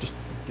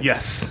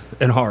 Yes,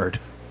 and hard.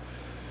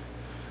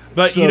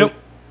 But So-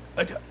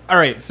 all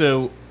right.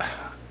 So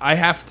I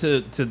have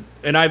to,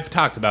 and I've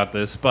talked about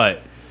this,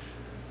 but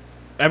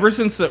ever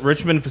since the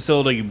Richmond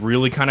facility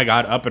really kind of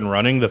got up and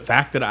running, the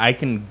fact that I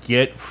can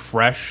get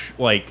fresh,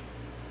 like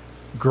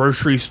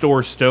grocery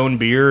store Stone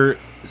beer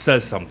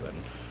says something.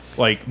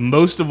 Like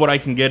most of what I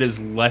can get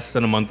is less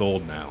than a month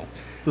old now.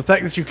 The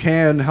fact that you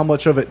can, how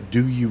much of it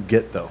do you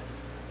get though?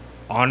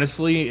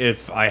 Honestly,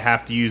 if I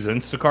have to use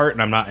Instacart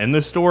and I'm not in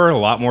the store, a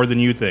lot more than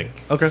you think.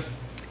 Okay.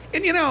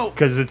 And you know,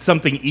 Because it's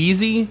something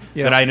easy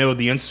Yeah. that I know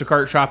the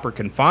Instacart shopper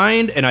can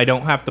find, and I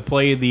don't have to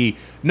play the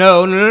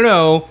no.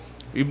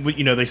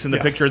 You know, they send the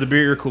Yeah. picture of the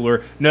beer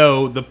cooler.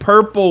 No, the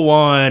purple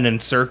one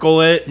and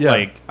circle it. Yeah.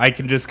 Like, I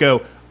can just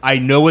go, I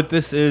know what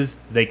this is.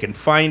 They can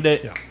find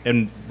it, Yeah.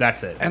 and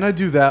that's it. And I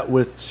do that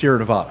with Sierra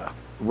Nevada,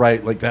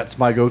 right? Like that's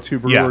my go-to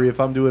brewery Yeah. if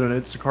I'm doing an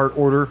Instacart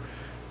order.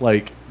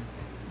 Like,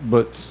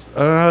 but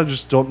I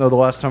just don't know the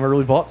last time I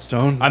really bought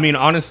Stone. I mean,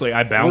 honestly,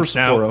 I bounce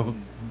Sapporo.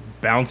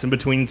 in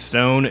between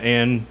Stone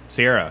and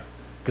Sierra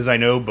because I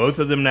know both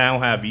of them now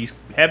have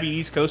heavy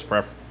East Coast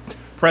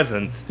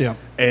presence. Yeah.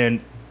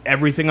 And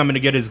everything I'm going to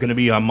get is going to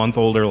be a month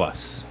old or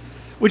less.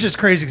 which is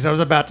crazy because I was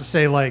about to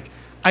say, like,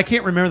 I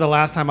can't remember the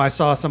last time I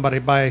saw somebody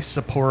buy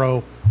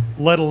Sapporo,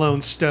 let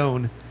alone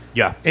Stone.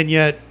 Yeah. And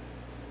yet,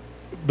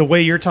 the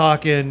way you're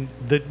talking,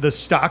 the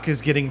stock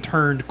is getting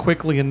turned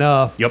quickly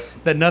enough Yep.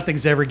 that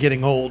nothing's ever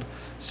getting old.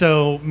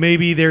 So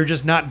maybe they're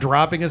just not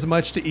dropping as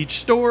much to each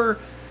store.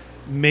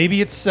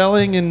 Maybe it's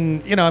selling,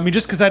 and I mean,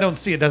 just because I don't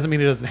see it doesn't mean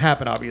it doesn't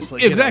happen.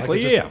 Obviously, Exactly.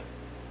 it just-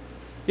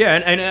 Yeah.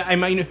 And I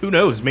mean, who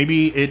knows?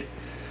 Maybe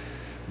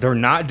they're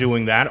not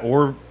doing that,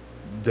 or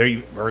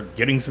they are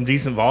getting some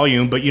decent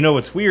volume. But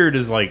what's weird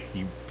is like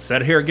you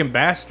said, Arrogant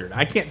Bastard.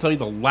 I can't tell you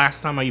the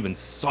last time I even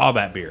saw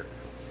that beer.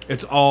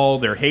 It's all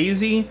they're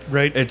hazy,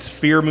 Right. It's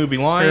Fear Movie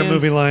Lions.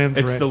 Movie Lions,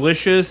 It's right.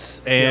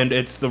 delicious, and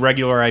it's the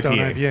regular Stone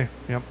IPA. IPA.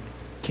 Yep.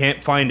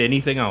 Can't find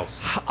anything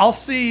else. I'll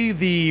see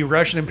the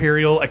Russian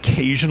Imperial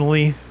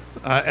occasionally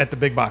at the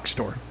big box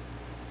store,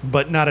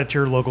 but not at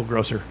your local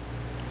grocer.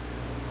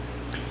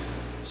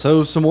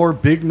 So some more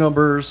big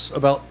numbers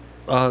about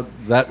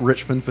that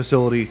Richmond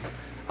facility.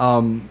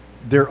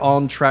 They're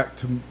on track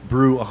to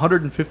brew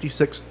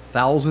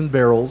 156,000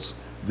 barrels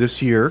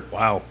this year.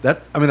 Wow.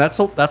 That's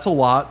a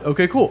lot.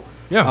 Okay, cool.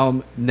 Yeah.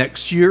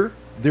 Next year,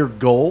 their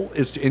goal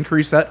is to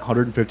increase that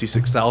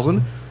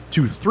 156,000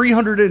 to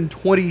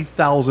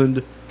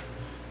 320,000.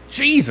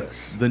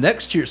 Jesus. The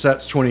next year, so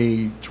that's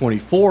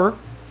 2024,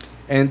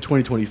 and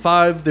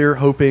 2025. They're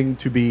hoping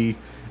to be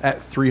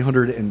at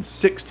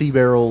 360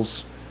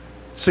 barrels.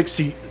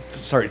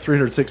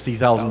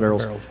 360,000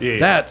 barrels. barrels. Yeah.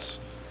 That's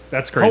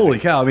crazy. Holy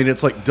cow. I mean,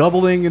 it's like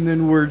doubling, and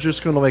then we're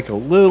just going to make a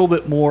little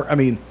bit more. I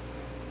mean,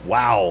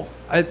 wow.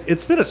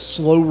 It's been a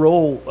slow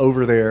roll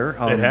over there.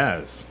 It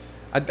has.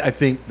 I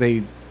think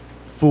they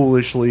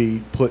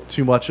foolishly put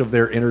too much of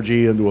their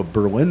energy into a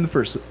Berlin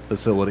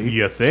facility.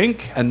 You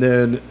think? And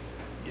then,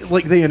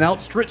 like, they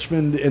announced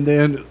Richmond, and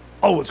then,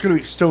 it's going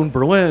to be Stone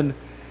Berlin.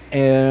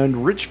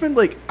 And Richmond,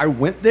 like, I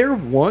went there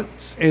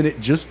once, and it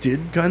just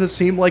did kind of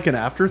seem like an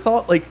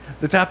afterthought. Like,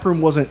 the tap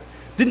room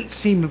didn't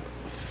seem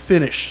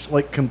finished,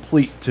 like,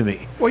 complete to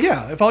me. Well,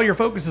 yeah, if all your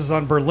focus is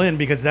on Berlin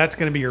because that's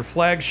going to be your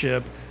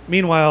flagship.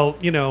 Meanwhile,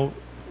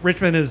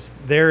 Richmond is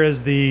there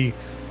as the.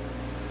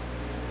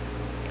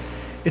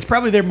 It's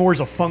probably there more as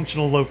a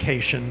functional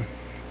location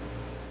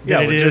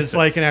than it is logistics.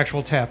 like an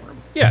actual tap room.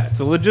 Yeah, it's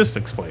a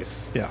logistics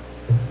place. Yeah.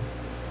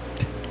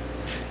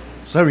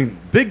 So, I mean,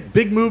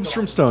 big moves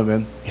from Stone,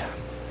 man.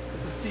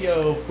 It's a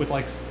CO with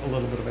like a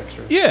little bit of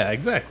extra. Yeah,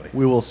 exactly.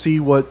 We will see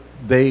what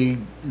they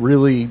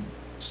really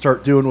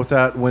start doing with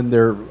that when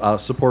their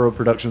Sapporo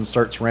production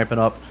starts ramping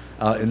up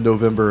in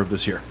November of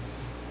this year.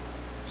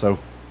 So,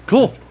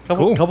 cool.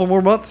 Cool. Couple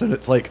more months, and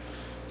it's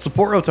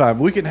Sapporo time.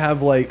 We can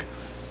have like,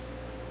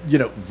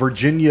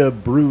 Virginia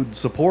brewed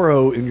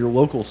Sapporo in your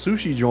local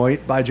sushi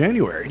joint by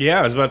January. Yeah,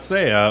 I was about to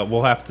say,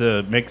 we'll have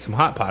to make some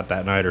hot pot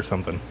that night or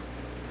something.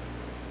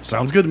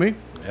 Sounds good to me.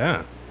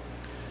 Yeah.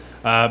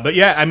 But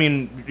yeah, I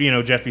mean,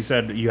 Jeff, you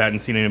said you hadn't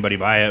seen anybody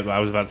buy it. I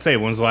was about to say,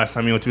 when's the last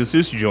time you went to a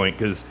sushi joint?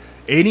 Because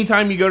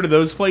anytime you go to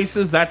those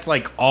places, that's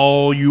like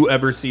all you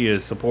ever see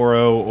is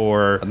Sapporo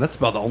or... And that's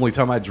about the only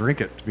time I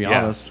drink it, to be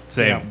honest.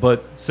 Same. Yeah,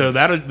 but so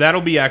that'll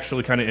be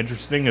actually kind of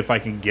interesting if I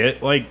can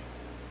get like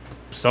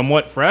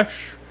somewhat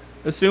fresh,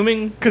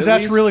 assuming. Because at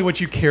that's least. really what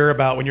you care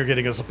about when you're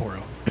getting a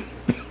Sapporo.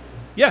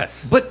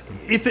 Yes. But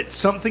if it's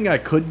something I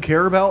could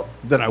care about,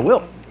 then I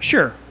will.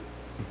 Sure.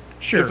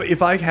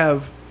 If I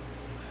have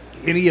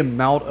any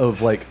amount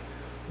of like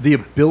the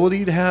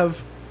ability to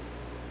have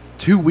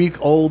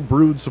 2-week-old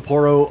brewed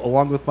Sapporo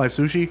along with my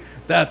sushi,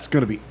 that's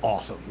going to be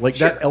awesome. Like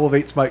Sure. that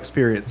elevates my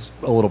experience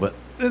a little bit.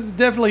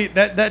 Definitely,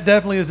 that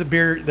definitely is a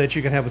beer that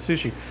you can have with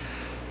sushi.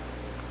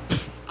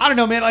 I don't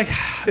know, man. Like,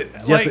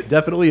 Yes, it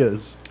definitely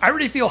is. I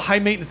already feel high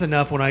maintenance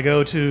enough when I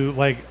go to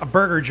like a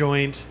burger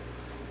joint,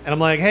 and I'm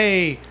like,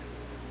 hey,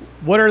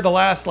 what are the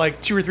last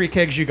like 2 or 3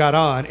 kegs you got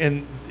on?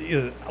 And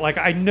like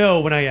I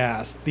know when I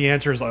ask, the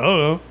answer is like,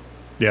 oh,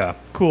 yeah.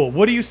 cool.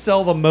 What do you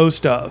sell the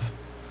most of?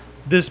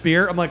 This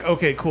beer? I'm like,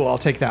 okay, cool. I'll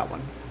take that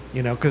one.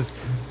 Because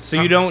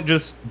So you don't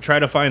just try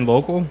to find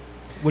local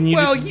when you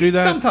do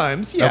that?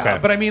 sometimes, yeah. Okay.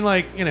 But I mean,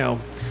 like,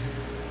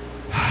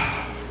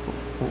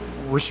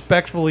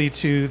 respectfully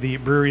to the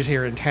breweries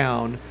here in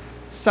town,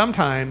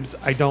 sometimes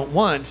I don't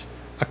want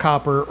a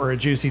Copper or a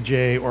Juicy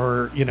J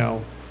or,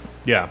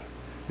 Yeah.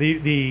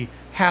 the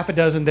half a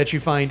dozen that you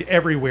find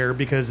everywhere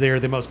because they're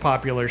the most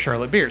popular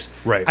Charlotte beers.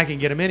 Right. I can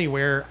get them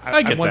anywhere.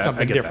 I get want that.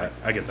 something I get different.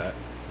 That. I get that.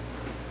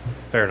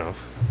 Fair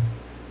enough.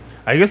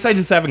 I guess I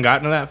just haven't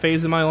gotten to that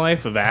phase in my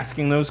life of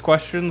asking those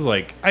questions.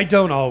 Like, I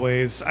don't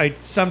always.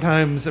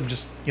 Sometimes I'm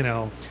just,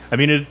 I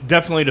mean, it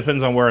definitely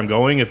depends on where I'm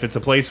going. If it's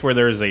a place where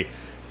there's a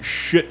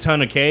shit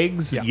ton of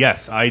kegs, Yeah.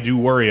 yes, I do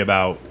worry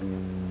about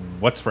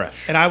what's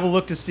fresh. and I will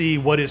look to see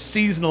what is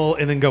seasonal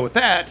and then go with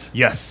that.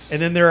 Yes.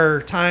 And then there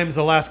are times,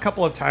 the last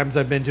couple of times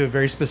I've been to a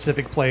very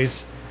specific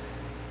place,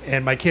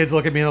 and my kids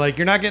look at me like,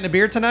 "You're not getting a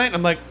beer tonight?" And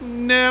I'm like,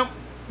 "No,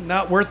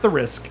 not worth the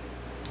risk."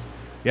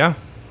 Yeah.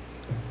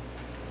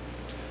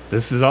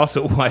 This is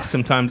also why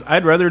sometimes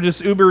I'd rather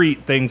just Uber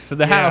eat things to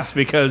the Yeah. house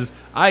because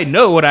I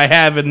know what I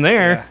have in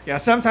there. Yeah.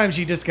 Sometimes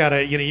you just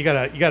gotta, you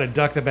gotta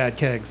duck the bad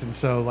kegs, and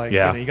so like,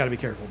 Yeah. you gotta be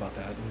careful about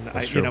that. And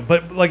That's true.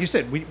 but like you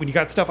said, when you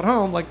got stuff at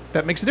home, like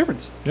that makes a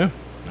difference. Yeah,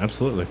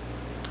 absolutely.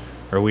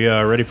 Are we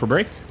ready for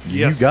break?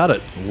 Yes. You got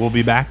it. We'll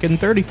be back in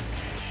 30.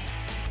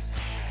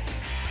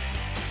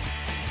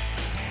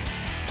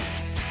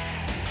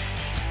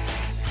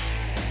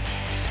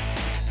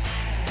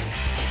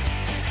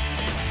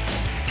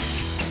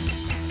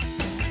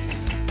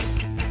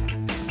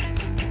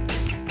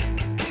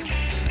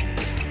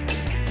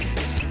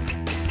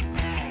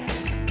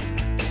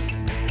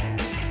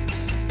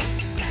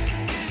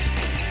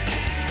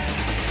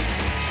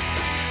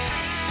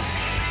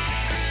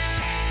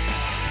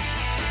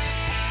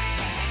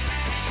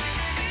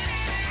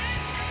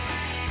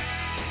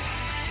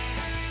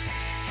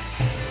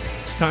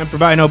 It's time for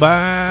Buy No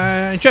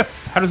Buy.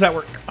 Jeff, how does that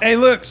work? Hey,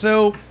 look,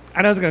 so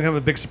I know it's going to come as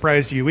a big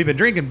surprise to you. We've been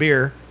drinking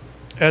beer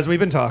as we've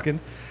been talking,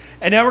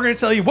 and now we're going to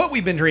tell you what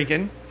we've been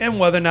drinking and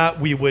whether or not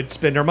we would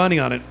spend our money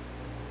on it.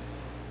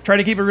 Try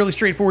to keep it really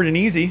straightforward and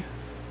easy.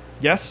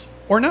 Yes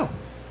or no?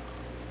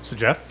 So,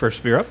 Jeff,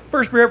 first beer up.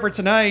 First beer for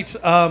tonight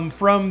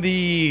from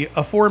the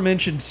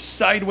aforementioned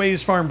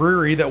Sideways Farm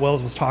Brewery that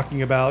Wells was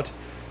talking about.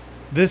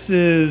 This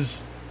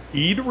is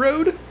Eid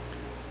Road.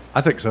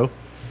 I think so.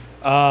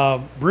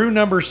 Brew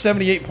number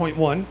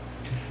 78.1.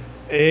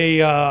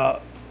 A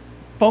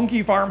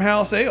funky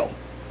farmhouse ale.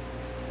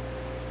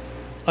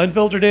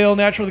 Unfiltered ale,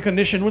 naturally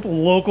conditioned with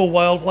local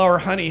wildflower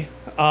honey.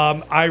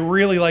 I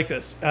really like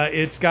this.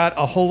 It's got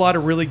a whole lot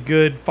of really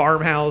good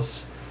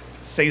farmhouse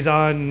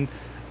saison.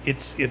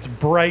 It's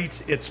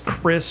bright. It's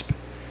crisp.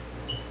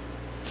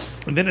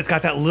 And then it's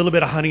got that little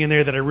bit of honey in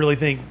there that I really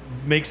think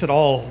makes it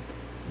all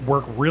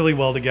work really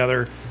well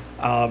together.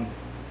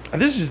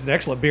 This is just an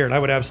excellent beer, and I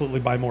would absolutely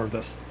buy more of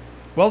this.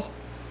 Wells?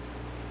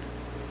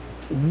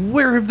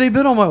 Where have they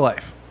been all my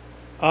life?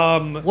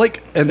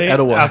 Like in they-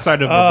 Etowah.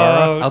 Outside of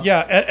Bavara.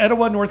 Yeah,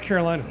 Etowah, North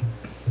Carolina.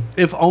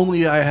 If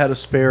only I had a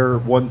spare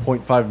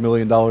 $1.5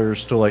 million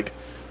to like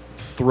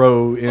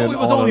throw in. Oh, it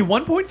was on only a-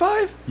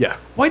 1.5? Yeah,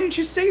 Why didn't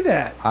you say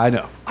that? I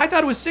know. I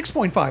thought it was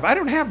 6.5. I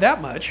don't have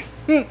that much.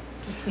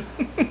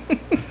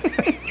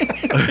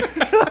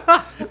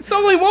 It's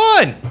only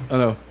one. I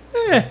know.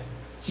 Eh.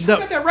 I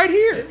got that right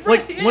here.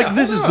 Like this hold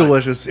is on.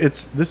 delicious.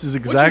 This is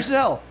What'd you exact.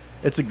 sell?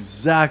 It's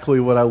exactly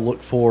what I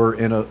look for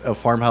in a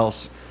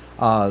farmhouse.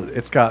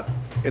 It's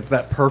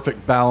that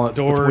perfect balance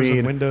Doors between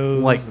and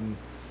windows like. and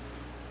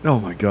Oh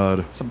my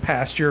god! some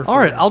pasture. All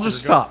right, I'll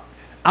just stop.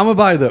 I'm gonna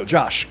buy though,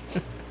 Josh.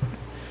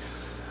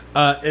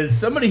 As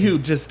somebody who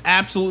just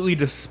absolutely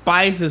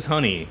despises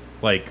honey,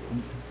 like,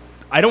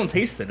 I don't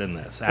taste it in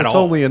this at It's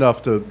all. only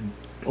enough to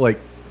like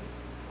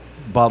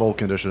bottle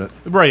condition it.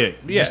 Right.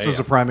 Yeah. Just as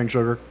a priming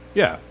sugar.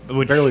 yeah.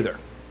 Which, Barely there.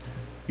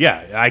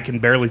 Yeah, I can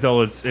barely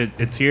tell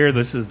it's here.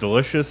 This is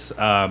delicious.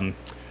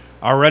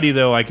 Already,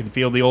 though, I can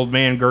feel the old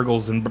man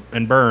gurgles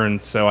and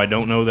burns, so I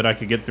don't know that I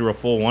could get through a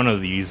full one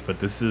of these, but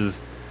this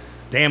is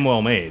damn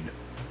well made.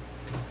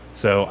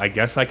 So I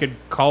guess I could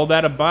call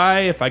that a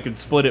buy if I could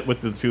split it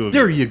with the two of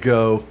There you. you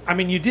go. I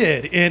mean, you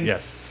did, and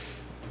Yes.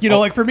 you know,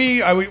 like for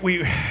me,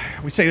 we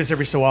say this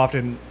every so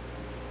often.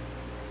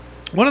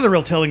 One of the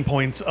real telling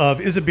points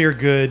of is a beer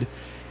good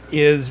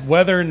is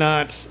whether or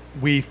not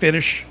we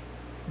finish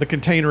the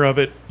container of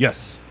it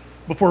Yes.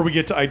 before we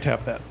get to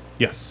tap that.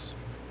 Yes.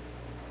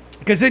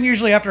 Because then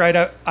usually after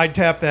I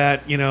tap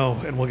that, you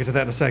know, and we'll get to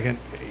that in a second,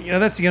 you know,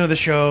 that's the end of the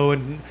show.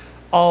 And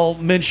I'll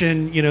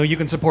mention, you know, you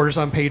can support us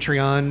on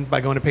Patreon by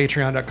going to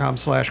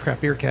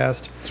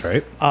patreon.com/craftbeercast. That's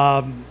right.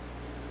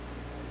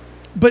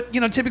 But,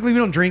 you know, typically we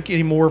don't drink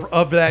any more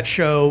of that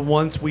show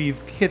once we've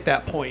hit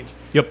that point.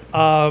 Yep.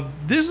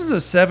 This is a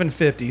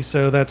 750,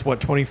 so that's what,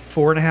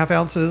 24 and a half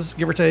ounces,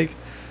 give or take.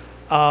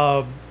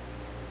 And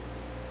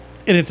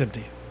it's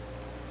empty.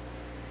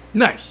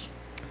 Nice.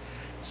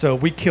 So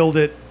we killed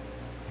it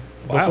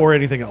Wow. before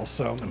anything else.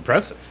 So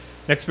Impressive.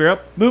 Next beer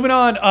up. moving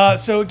on.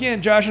 So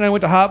again, Josh and I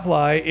went to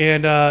Hopfly,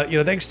 and you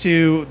know, thanks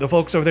to the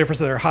folks over there for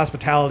their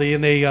hospitality,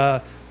 and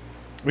they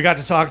we got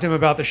to talk to them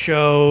about the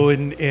show,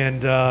 and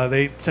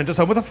they sent us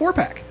home with a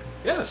 4-pack.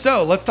 Yes.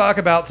 So let's talk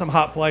about some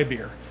Hopfly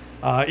beer.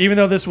 Even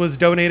though this was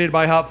donated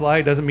by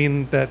Hopfly, doesn't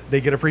mean that they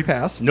get a free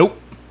pass. Nope.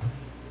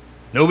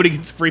 Nobody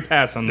gets a free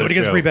pass on this Nobody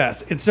gets a show. free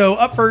pass. And so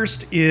up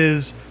first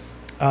is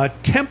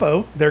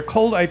Tempo, their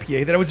cold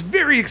IPA that I was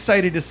very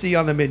excited to see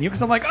on the menu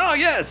because I'm like, oh,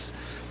 yes,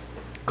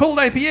 cold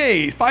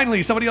IPA.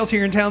 Finally, somebody else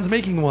here in town's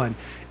making one.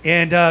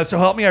 And so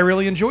help me, I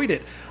really enjoyed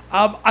it.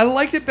 I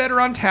liked it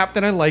better on tap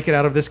than I like it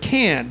out of this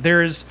can.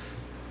 There's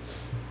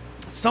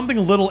something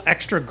a little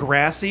extra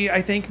grassy,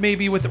 I think,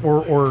 maybe with,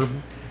 or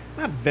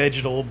not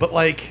vegetal, but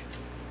like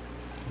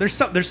there's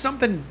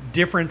something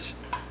different,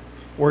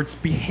 or it's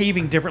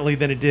behaving differently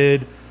than it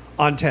did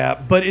on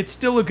tap, but it's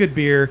still a good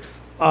beer.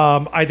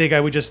 I think I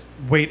would just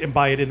wait and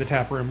buy it in the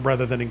tap room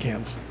rather than in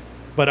cans,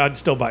 but I'd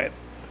still buy it.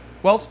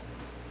 Wells?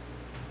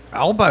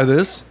 I'll buy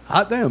this.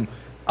 Hot damn.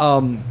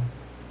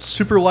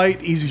 Super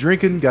light, easy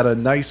drinking. Got a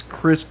nice,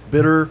 crisp,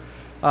 bitter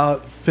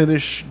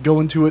finish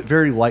going to it.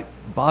 Very light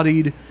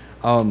bodied.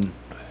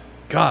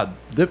 God,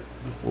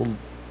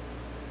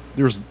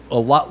 there's a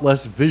lot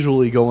less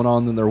visually going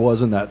on than there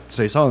was in that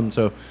Saison.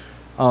 So,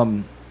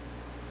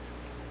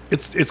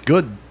 it's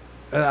good.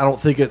 I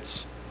don't think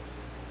it's.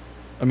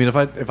 I mean,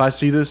 if I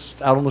see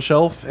this out on the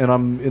shelf and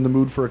I'm in the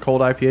mood for a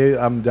cold IPA,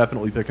 I'm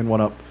definitely picking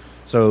one up.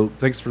 So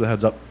thanks for the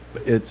heads up.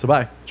 It's a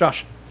buy.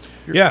 Josh.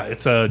 Yeah,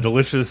 it's a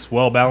delicious,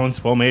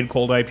 well-balanced, well-made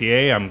cold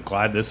IPA. I'm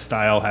glad this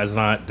style has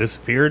not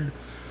disappeared.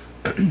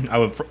 I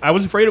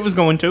was afraid it was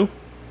going to,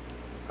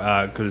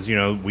 because, you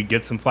know, we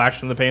get some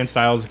flash-in-the-pan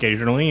styles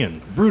occasionally.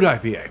 And Brewed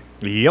IPA.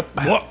 yep.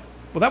 What?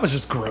 Well, that was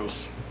just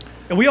gross.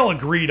 And we all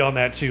agreed on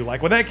that, too.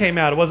 Like, when that came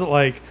out, it wasn't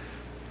like,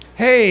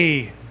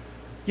 hey,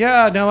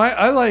 yeah, no,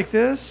 I like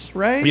this,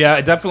 right? Yeah,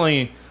 it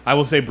definitely, I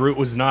will say Brute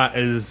was not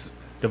as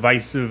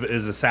divisive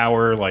as a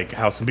sour, like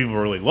how some people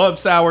really love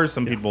sours,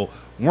 some people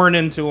weren't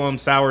into them.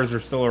 Sours are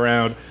still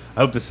around.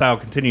 I hope the style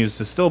continues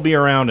to still be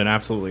around, and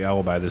absolutely I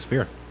will buy this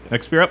beer.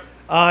 Next beer up.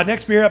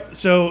 Next beer up.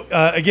 So,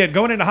 again,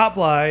 going into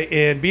Hopfly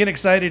and being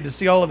excited to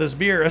see all of this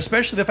beer,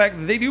 especially the fact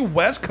that they do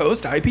West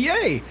Coast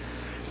IPA.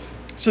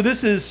 So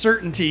this is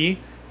Certainty,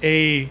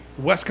 a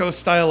West Coast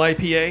style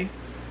IPA.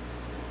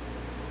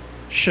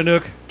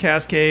 Chinook,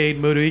 Cascade,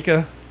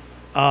 Motueka.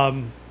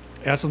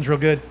 This one's real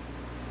good.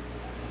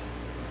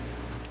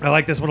 I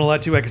like this one a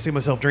lot too. I can see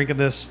myself drinking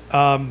this.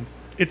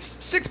 It's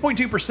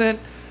 6.2%,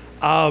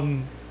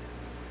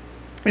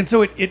 and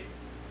so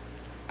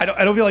I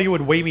don't feel like it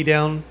would weigh me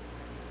down.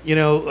 You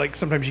know, like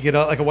sometimes you get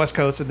like a West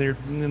Coast and they're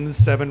in the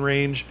 7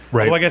 range.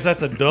 Right. Well, I guess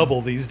that's a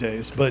double these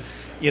days. But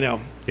you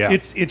know, Yeah.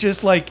 it's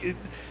just like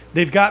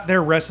they've got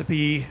their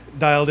recipe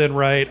dialed in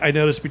right. I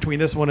noticed between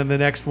this one and the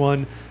next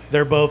one,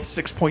 they're both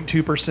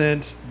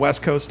 6.2%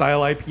 West Coast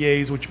style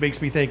IPAs, which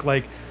makes me think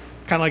like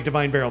kind of like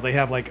Divine Barrel. They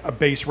have like a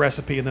base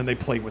recipe and then they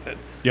play with it.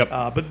 Yep.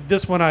 But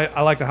this one,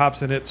 I like the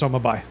hops in it, so I'm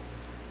going to buy.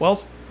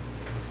 Wells?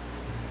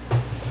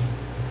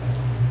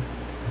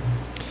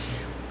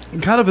 I'm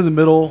kind of in the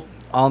middle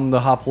on the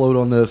hop load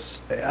on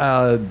this.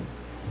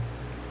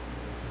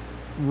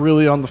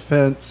 Really on the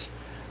fence.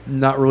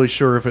 Not really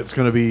sure if it's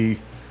going to be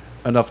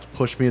enough to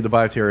push me into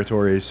buy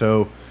territory,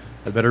 so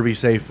I better be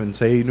safe and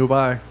say no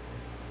buy.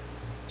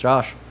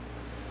 Josh.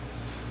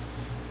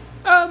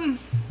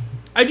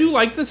 I do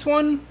like this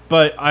one,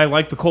 but I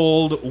like the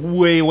cold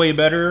way, way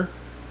better.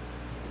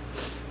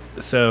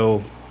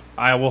 So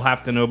I will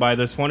have to no buy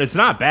this one. It's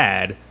not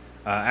bad.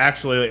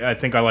 Actually, I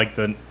think I like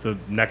the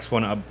next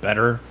one up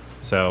better.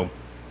 So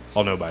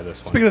I'll no buy this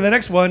one. Speaking of the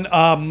next one,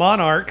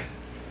 Monarch,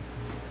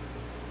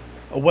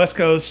 a West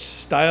Coast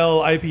style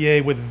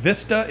IPA with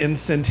Vista and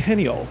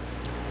Centennial.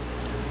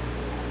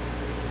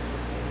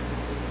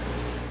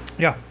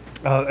 Yeah,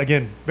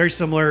 again, very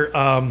similar.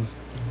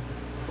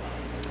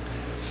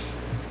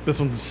 This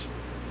one's.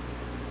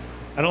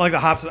 I don't like the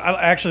hops. I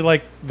actually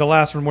like the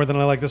last one more than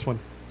I like this one.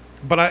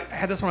 But I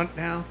had this one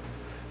now.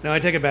 No, I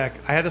take it back.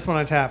 I had this one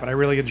on tap, and I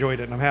really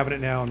enjoyed it, and I'm having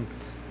it now and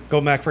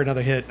going back for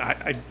another hit.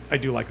 I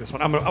do like this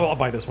one. I'll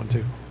buy this one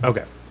too.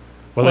 Okay.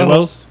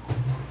 Wells?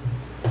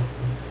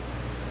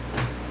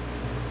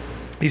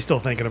 He's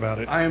still thinking about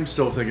it. I am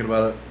still thinking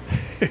about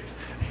it.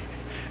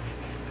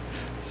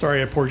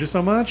 Sorry I poured you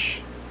so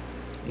much.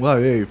 Well,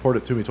 yeah, you poured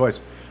it to me twice.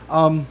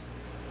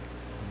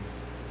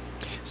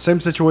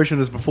 Same situation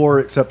as before,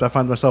 except I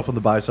find myself on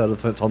the buy side of the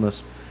fence on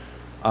this.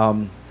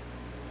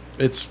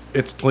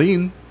 It's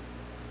clean.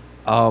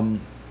 And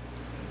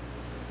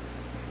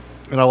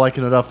I like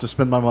it enough to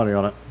spend my money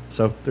on it.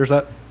 So there's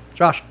that.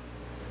 Josh.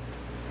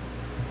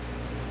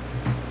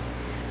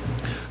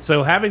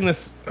 So having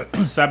this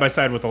side by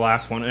side with the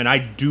last one, and I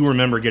do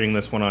remember getting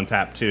this one on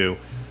tap too.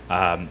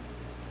 I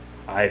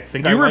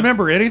think Do you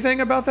remember anything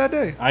about that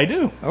day? I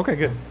do. Okay,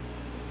 good.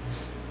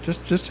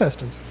 Just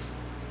testing.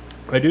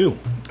 I do.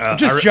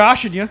 Just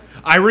joshing you.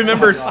 I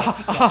remember.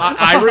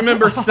 I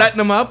remember setting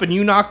them up, and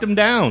you knocked them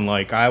down.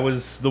 Like I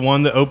was the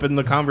one that opened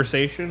the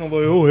conversation. I'm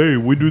like, "Oh, hey,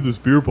 we do this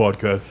beer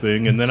podcast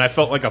thing," and then I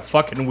felt like a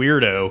fucking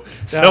weirdo.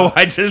 So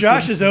I just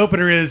Josh's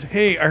opener is,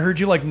 "Hey, I heard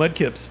you like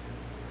Mudkips."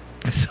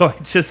 So I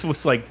just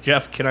was like,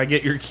 "Jeff, can I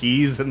get your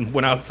keys?" And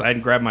went outside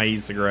and grabbed my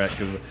e-cigarette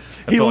because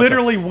He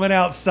literally went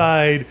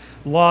outside,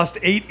 lost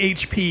 8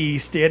 HP,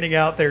 standing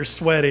out there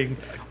sweating.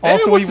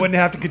 Also, he wouldn't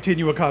have to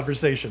continue a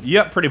conversation.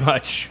 Yep, pretty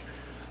much.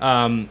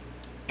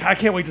 I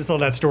can't wait to tell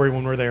that story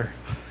when we're there.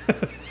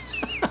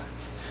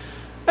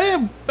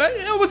 I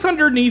was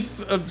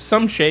underneath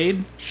some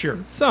shade. Sure.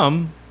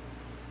 Some.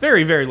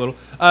 Very, very little.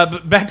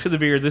 But back to the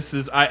beer. This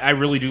is, I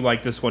really do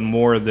like this one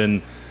more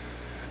than...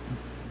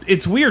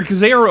 It's weird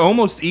because they are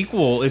almost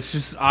equal. It's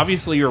just,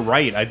 obviously you're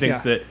right. I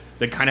think that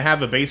they kind of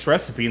have a base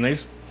recipe and they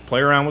just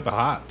play around with the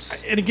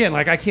hops. And again,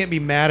 like I can't be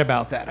mad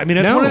about that. I mean,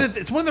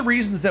 it's one of the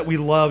reasons that we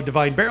love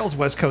Divine Barrel's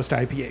West Coast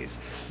IPAs.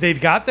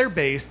 They've got their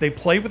base, they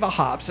play with the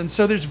hops, and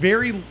so there's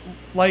very,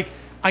 like,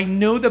 I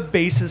know the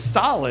base is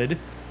solid,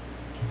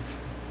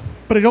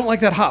 but I don't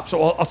like that hop.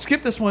 So I'll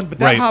skip this one, but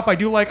that hop I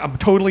do like. I'm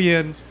totally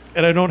in,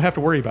 and I don't have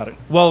to worry about it.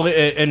 Well,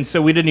 and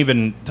so we didn't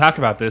even talk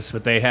about this,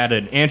 but they had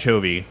an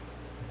anchovy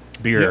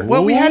beer. Yeah,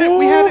 well, we had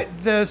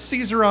it the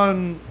Caesar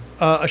on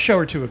a show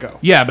or two ago.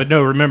 Yeah, but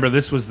no, remember,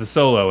 this was the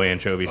solo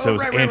anchovy, so it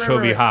was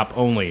anchovy right. hop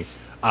only.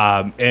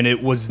 And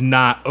it was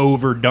not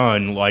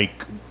overdone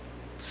like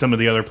some of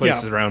the other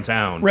places around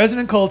town.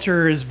 Resident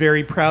Culture is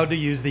very proud to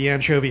use the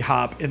anchovy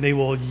hop, and they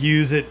will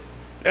use it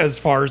as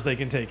far as they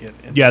can take it.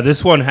 And yeah,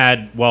 this one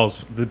had,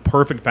 the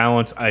perfect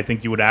balance. I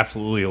think you would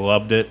absolutely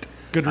loved it.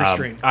 Good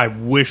restraint. I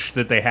wish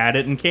that they had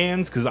it in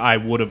cans because I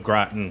would have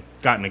gotten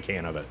a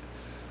can of it.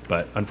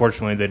 But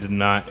unfortunately, they did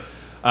not.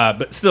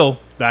 But still,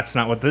 that's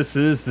not what this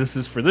is. This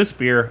is for this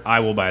beer.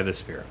 I will buy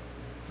this beer.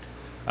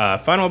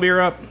 Final beer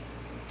up.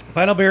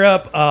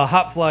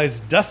 Hop Flies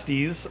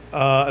Dusties,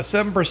 a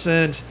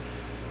 7%.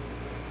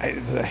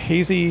 It's a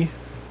hazy,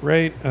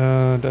 right?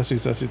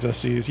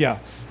 Dusties. Yeah,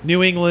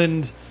 New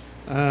England.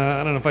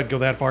 I don't know if I'd go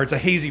that far. It's a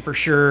hazy for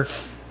sure.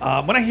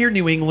 When I hear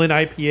New England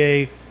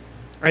IPA,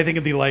 I think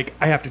of the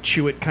I have to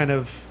chew it kind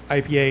of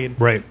IPA,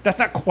 and right. That's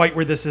not quite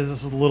where this is.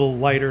 This is a little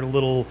lighter, a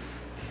little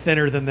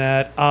thinner than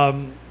that.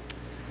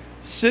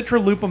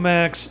 Citra,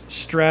 Lupomax,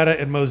 Strata,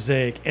 and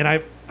Mosaic. And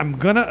I'm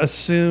going to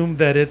assume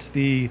that it's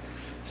the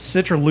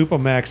Citra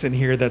Lupomax in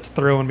here that's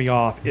throwing me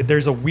off.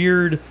 There's a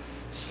weird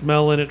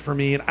smell in it for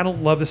me, and I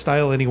don't love the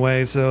style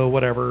anyway, so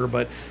whatever.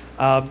 But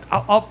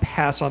I'll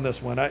pass on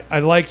this one. I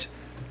liked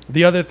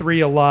the other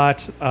three a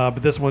lot,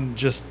 but this one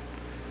just,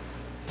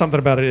 something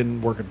about it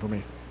isn't working for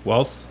me.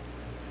 Wells?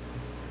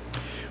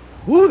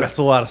 Woo, that's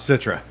a lot of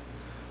Citra.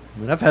 I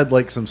mean, I've had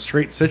some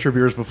straight Citra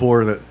beers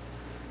before that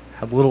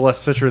had a little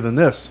less Citra than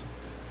this.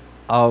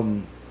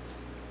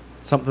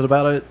 Something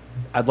about it,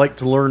 I'd like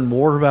to learn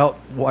more about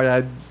why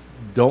I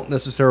don't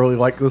necessarily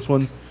like this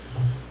one.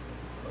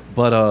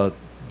 But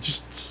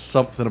just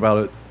something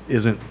about it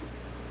isn't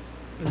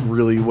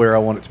really where I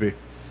want it to be.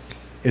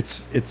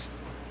 It's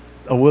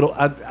a little.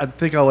 I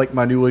think I like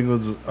my New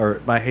England's or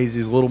my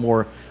hazies a little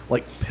more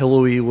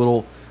pillowy,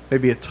 little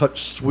maybe a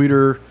touch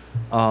sweeter.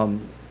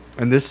 And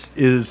this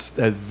is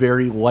a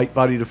very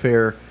light-bodied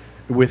affair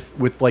with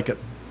a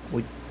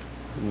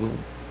little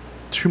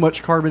too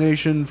much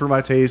carbonation for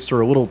my taste,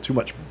 or a little too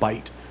much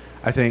bite,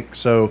 I think.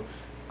 So,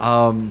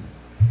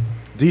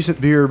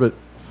 decent beer, but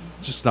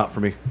just not for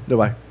me. No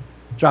buy.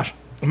 Josh.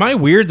 Am I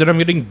weird that I'm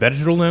getting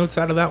vegetal notes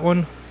out of that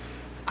one?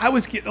 I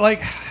was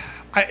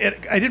I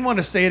didn't want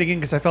to say it again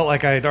because I felt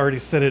like I had already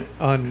said it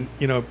on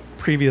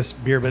previous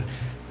beer, but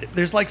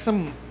there's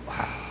some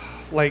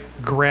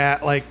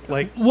grass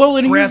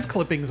grass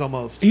clippings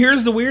almost.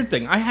 Here's the weird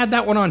thing: I had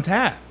that one on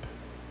tap,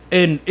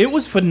 and it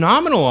was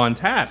phenomenal on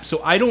tap.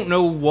 So I don't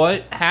know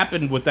what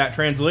happened with that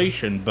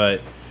translation,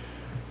 but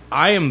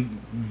I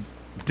am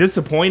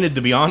disappointed,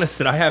 to be honest,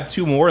 that I have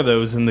 2 more of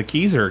those in the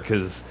Keezer,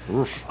 because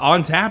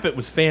on tap it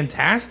was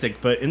fantastic,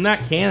 but in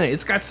that can,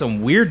 it's got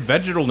some weird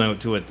vegetal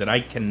note to it that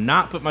I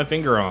cannot put my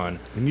finger on.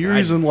 And you're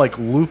using like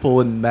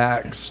Lupul and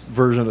Max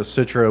version of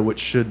Citra, which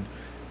should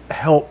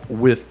help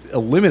with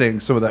eliminating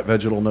some of that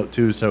vegetal note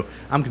too. So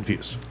I'm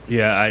confused.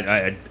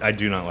 Yeah, I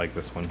do not like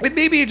this one. And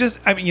maybe it just,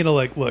 I mean,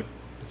 like, look,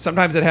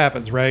 sometimes it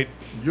happens, right?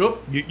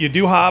 Yup. You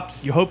do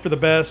hops, you hope for the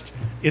best,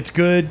 it's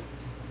good,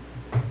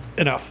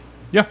 enough.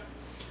 Yeah.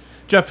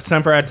 Jeff, it's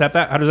time for Ad Tap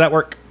That. How does that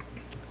work?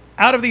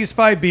 Out of these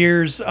 5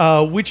 beers,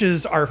 which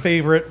is our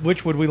favorite?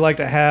 Which would we like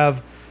to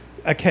have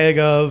a keg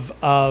of?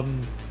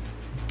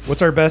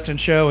 What's our best in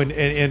show?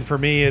 And for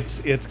me,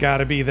 it's got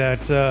to be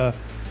that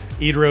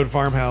Ede Road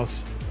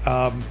Farmhouse.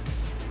 The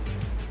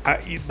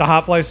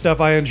Hop Life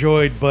stuff I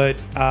enjoyed, but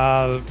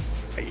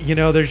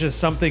there's just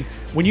something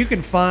when you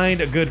can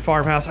find a good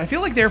farmhouse. I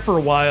feel like there for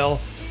a while,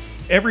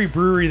 every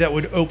brewery that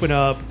would open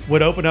up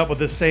with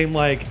the same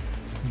like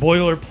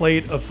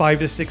boilerplate of 5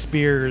 to 6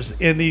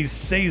 beers, and the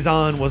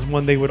Saison was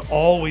one they would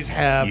always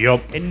have.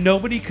 Yep. And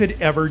nobody could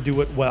ever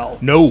do it well.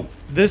 No.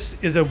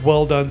 This is a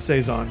well done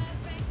Saison.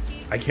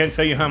 I can't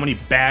tell you how many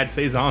bad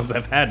Saisons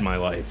I've had in my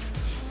life.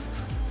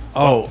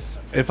 Oh,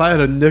 if I had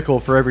a nickel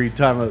for every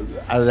time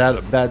I had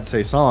a bad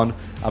Saison,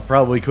 I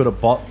probably could have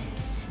bought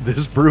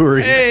this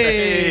brewery.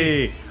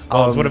 Hey!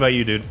 What about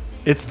you, dude?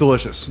 It's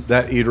delicious.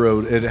 That Ede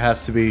Road, it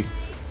has to be.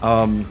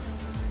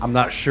 I'm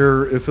not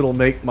sure if it'll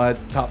make my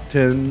top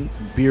 10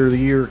 beer of the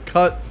year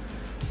cut,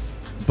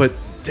 but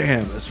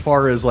damn, as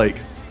far as like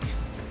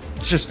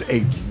just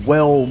a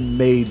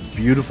well-made,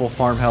 beautiful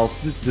farmhouse,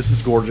 this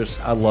is gorgeous.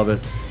 I love it.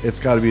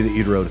 It's got to be the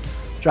Ede Road.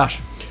 Josh.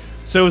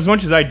 So as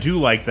much as I do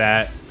like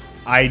that,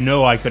 I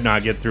know I could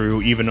not get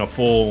through even a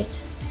full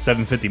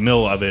 750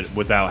 mil of it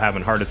without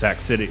having Heartburn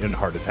City.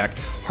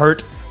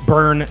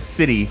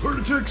 Heart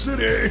Attack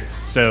City.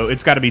 So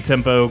it's got to be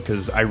Tempo,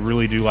 because I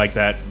really do like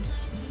that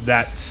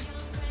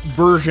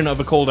version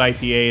of a cold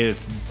IPA.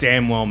 It's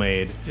damn well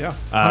made. Yeah,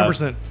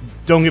 100%.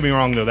 Don't get me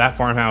wrong though, that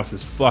farmhouse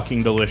is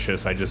fucking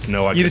delicious. I just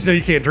know You just know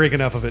you can't drink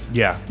enough of it.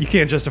 Yeah. You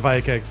can't justify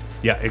a keg.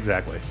 Yeah,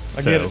 exactly.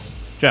 I get it.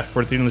 Jeff,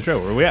 we're at the end of the show.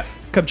 Where are we at?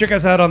 Come check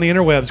us out on the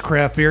interwebs.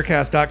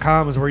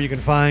 Craftbeercast.com is where you can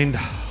find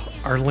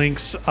our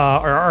links,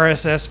 our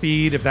RSS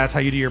feed, if that's how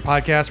you do your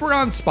podcast. We're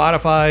on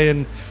Spotify,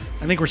 and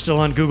I think we're still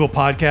on Google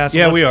Podcasts.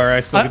 Yeah, we are.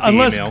 I still get the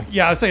email.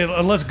 Yeah, I say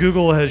unless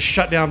Google has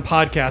shut down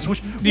podcasts, which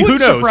Who would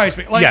knows? surprise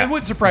me. Like Yeah. it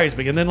would surprise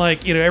me. And then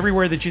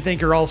everywhere that you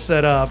think you're all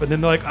set up, and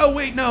then they're like, oh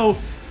wait, no.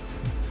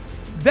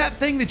 That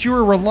thing that you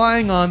were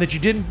relying on that you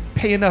didn't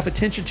pay enough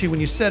attention to when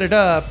you set it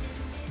up,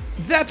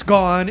 that's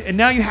gone, and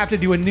now you have to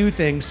do a new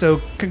thing.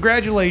 So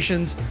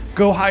congratulations,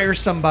 go hire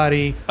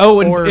somebody.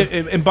 Oh,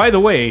 and by the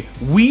way,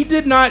 we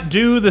did not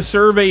do the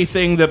survey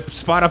thing that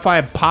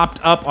Spotify popped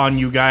up on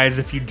you guys.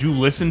 If you do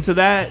listen to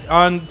that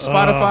on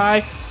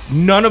Spotify,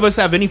 none of us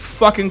have any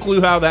fucking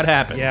clue how that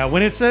happened. Yeah,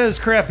 when it says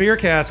Craft Beer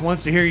Cast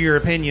wants to hear your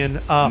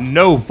opinion,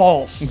 no,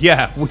 false.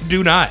 Yeah, we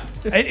do not.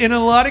 In a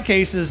lot of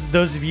cases,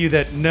 those of you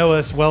that know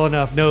us well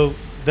enough know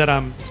that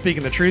I'm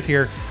speaking the truth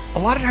here. A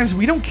lot of times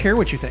we don't care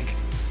what you think.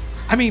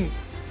 I mean,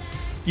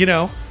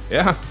 Yeah.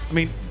 I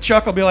mean,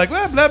 Chuck will be like,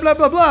 well, blah, blah,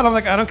 blah, blah. And I'm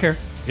like, I don't care.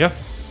 Yeah.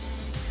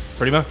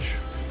 Pretty much.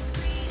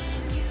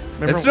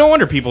 Remember, It's no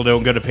wonder people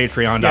don't go to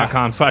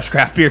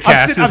patreon.com/craftbeercast.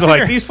 I'm It's sitting like,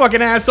 here- these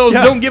fucking assholes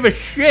Yeah. don't give a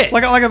shit.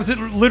 like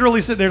I'm literally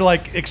sitting there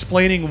like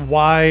explaining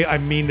why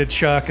I'm mean to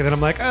Chuck. And then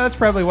I'm like, oh, that's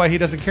probably why he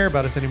doesn't care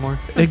about us anymore.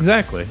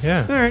 Exactly,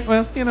 yeah. All right,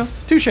 well,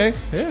 touche.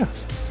 Yeah.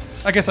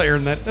 I guess I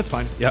earned that. That's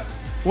fine. Yep.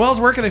 Wells,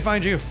 where can they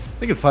find you?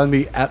 They can find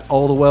me at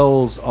All the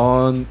Wells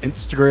on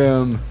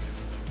Instagram.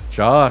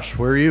 Josh,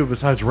 where are you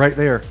besides right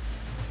there?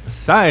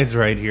 Besides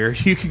right here,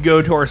 you can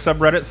go to our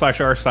subreddit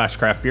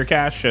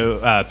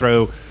 /r/craftbeercast.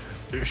 Throw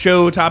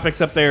show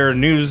topics up there,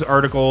 news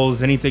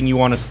articles, anything you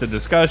want us to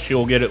discuss.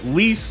 You'll get at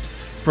least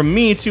from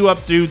me 2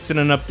 updates and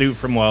an update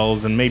from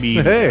Wells, and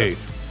maybe Hey.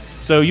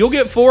 So you'll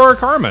get 4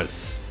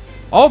 karmas,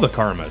 all the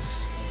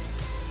karmas,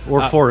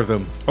 Or 4 of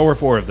them. or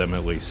 4 of them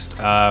at least.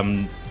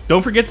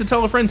 Don't forget to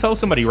tell a friend, tell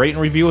somebody, rate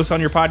and review us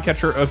on your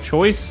podcatcher of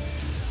choice.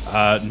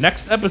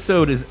 Next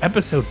episode is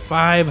episode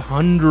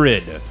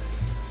 500.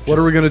 What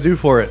are we going to do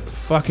for it?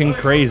 Fucking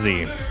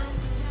crazy.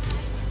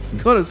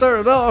 Gonna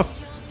start it off.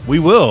 We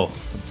will.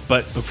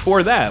 But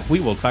before that, we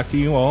will talk to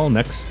you all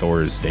next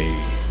Thursday.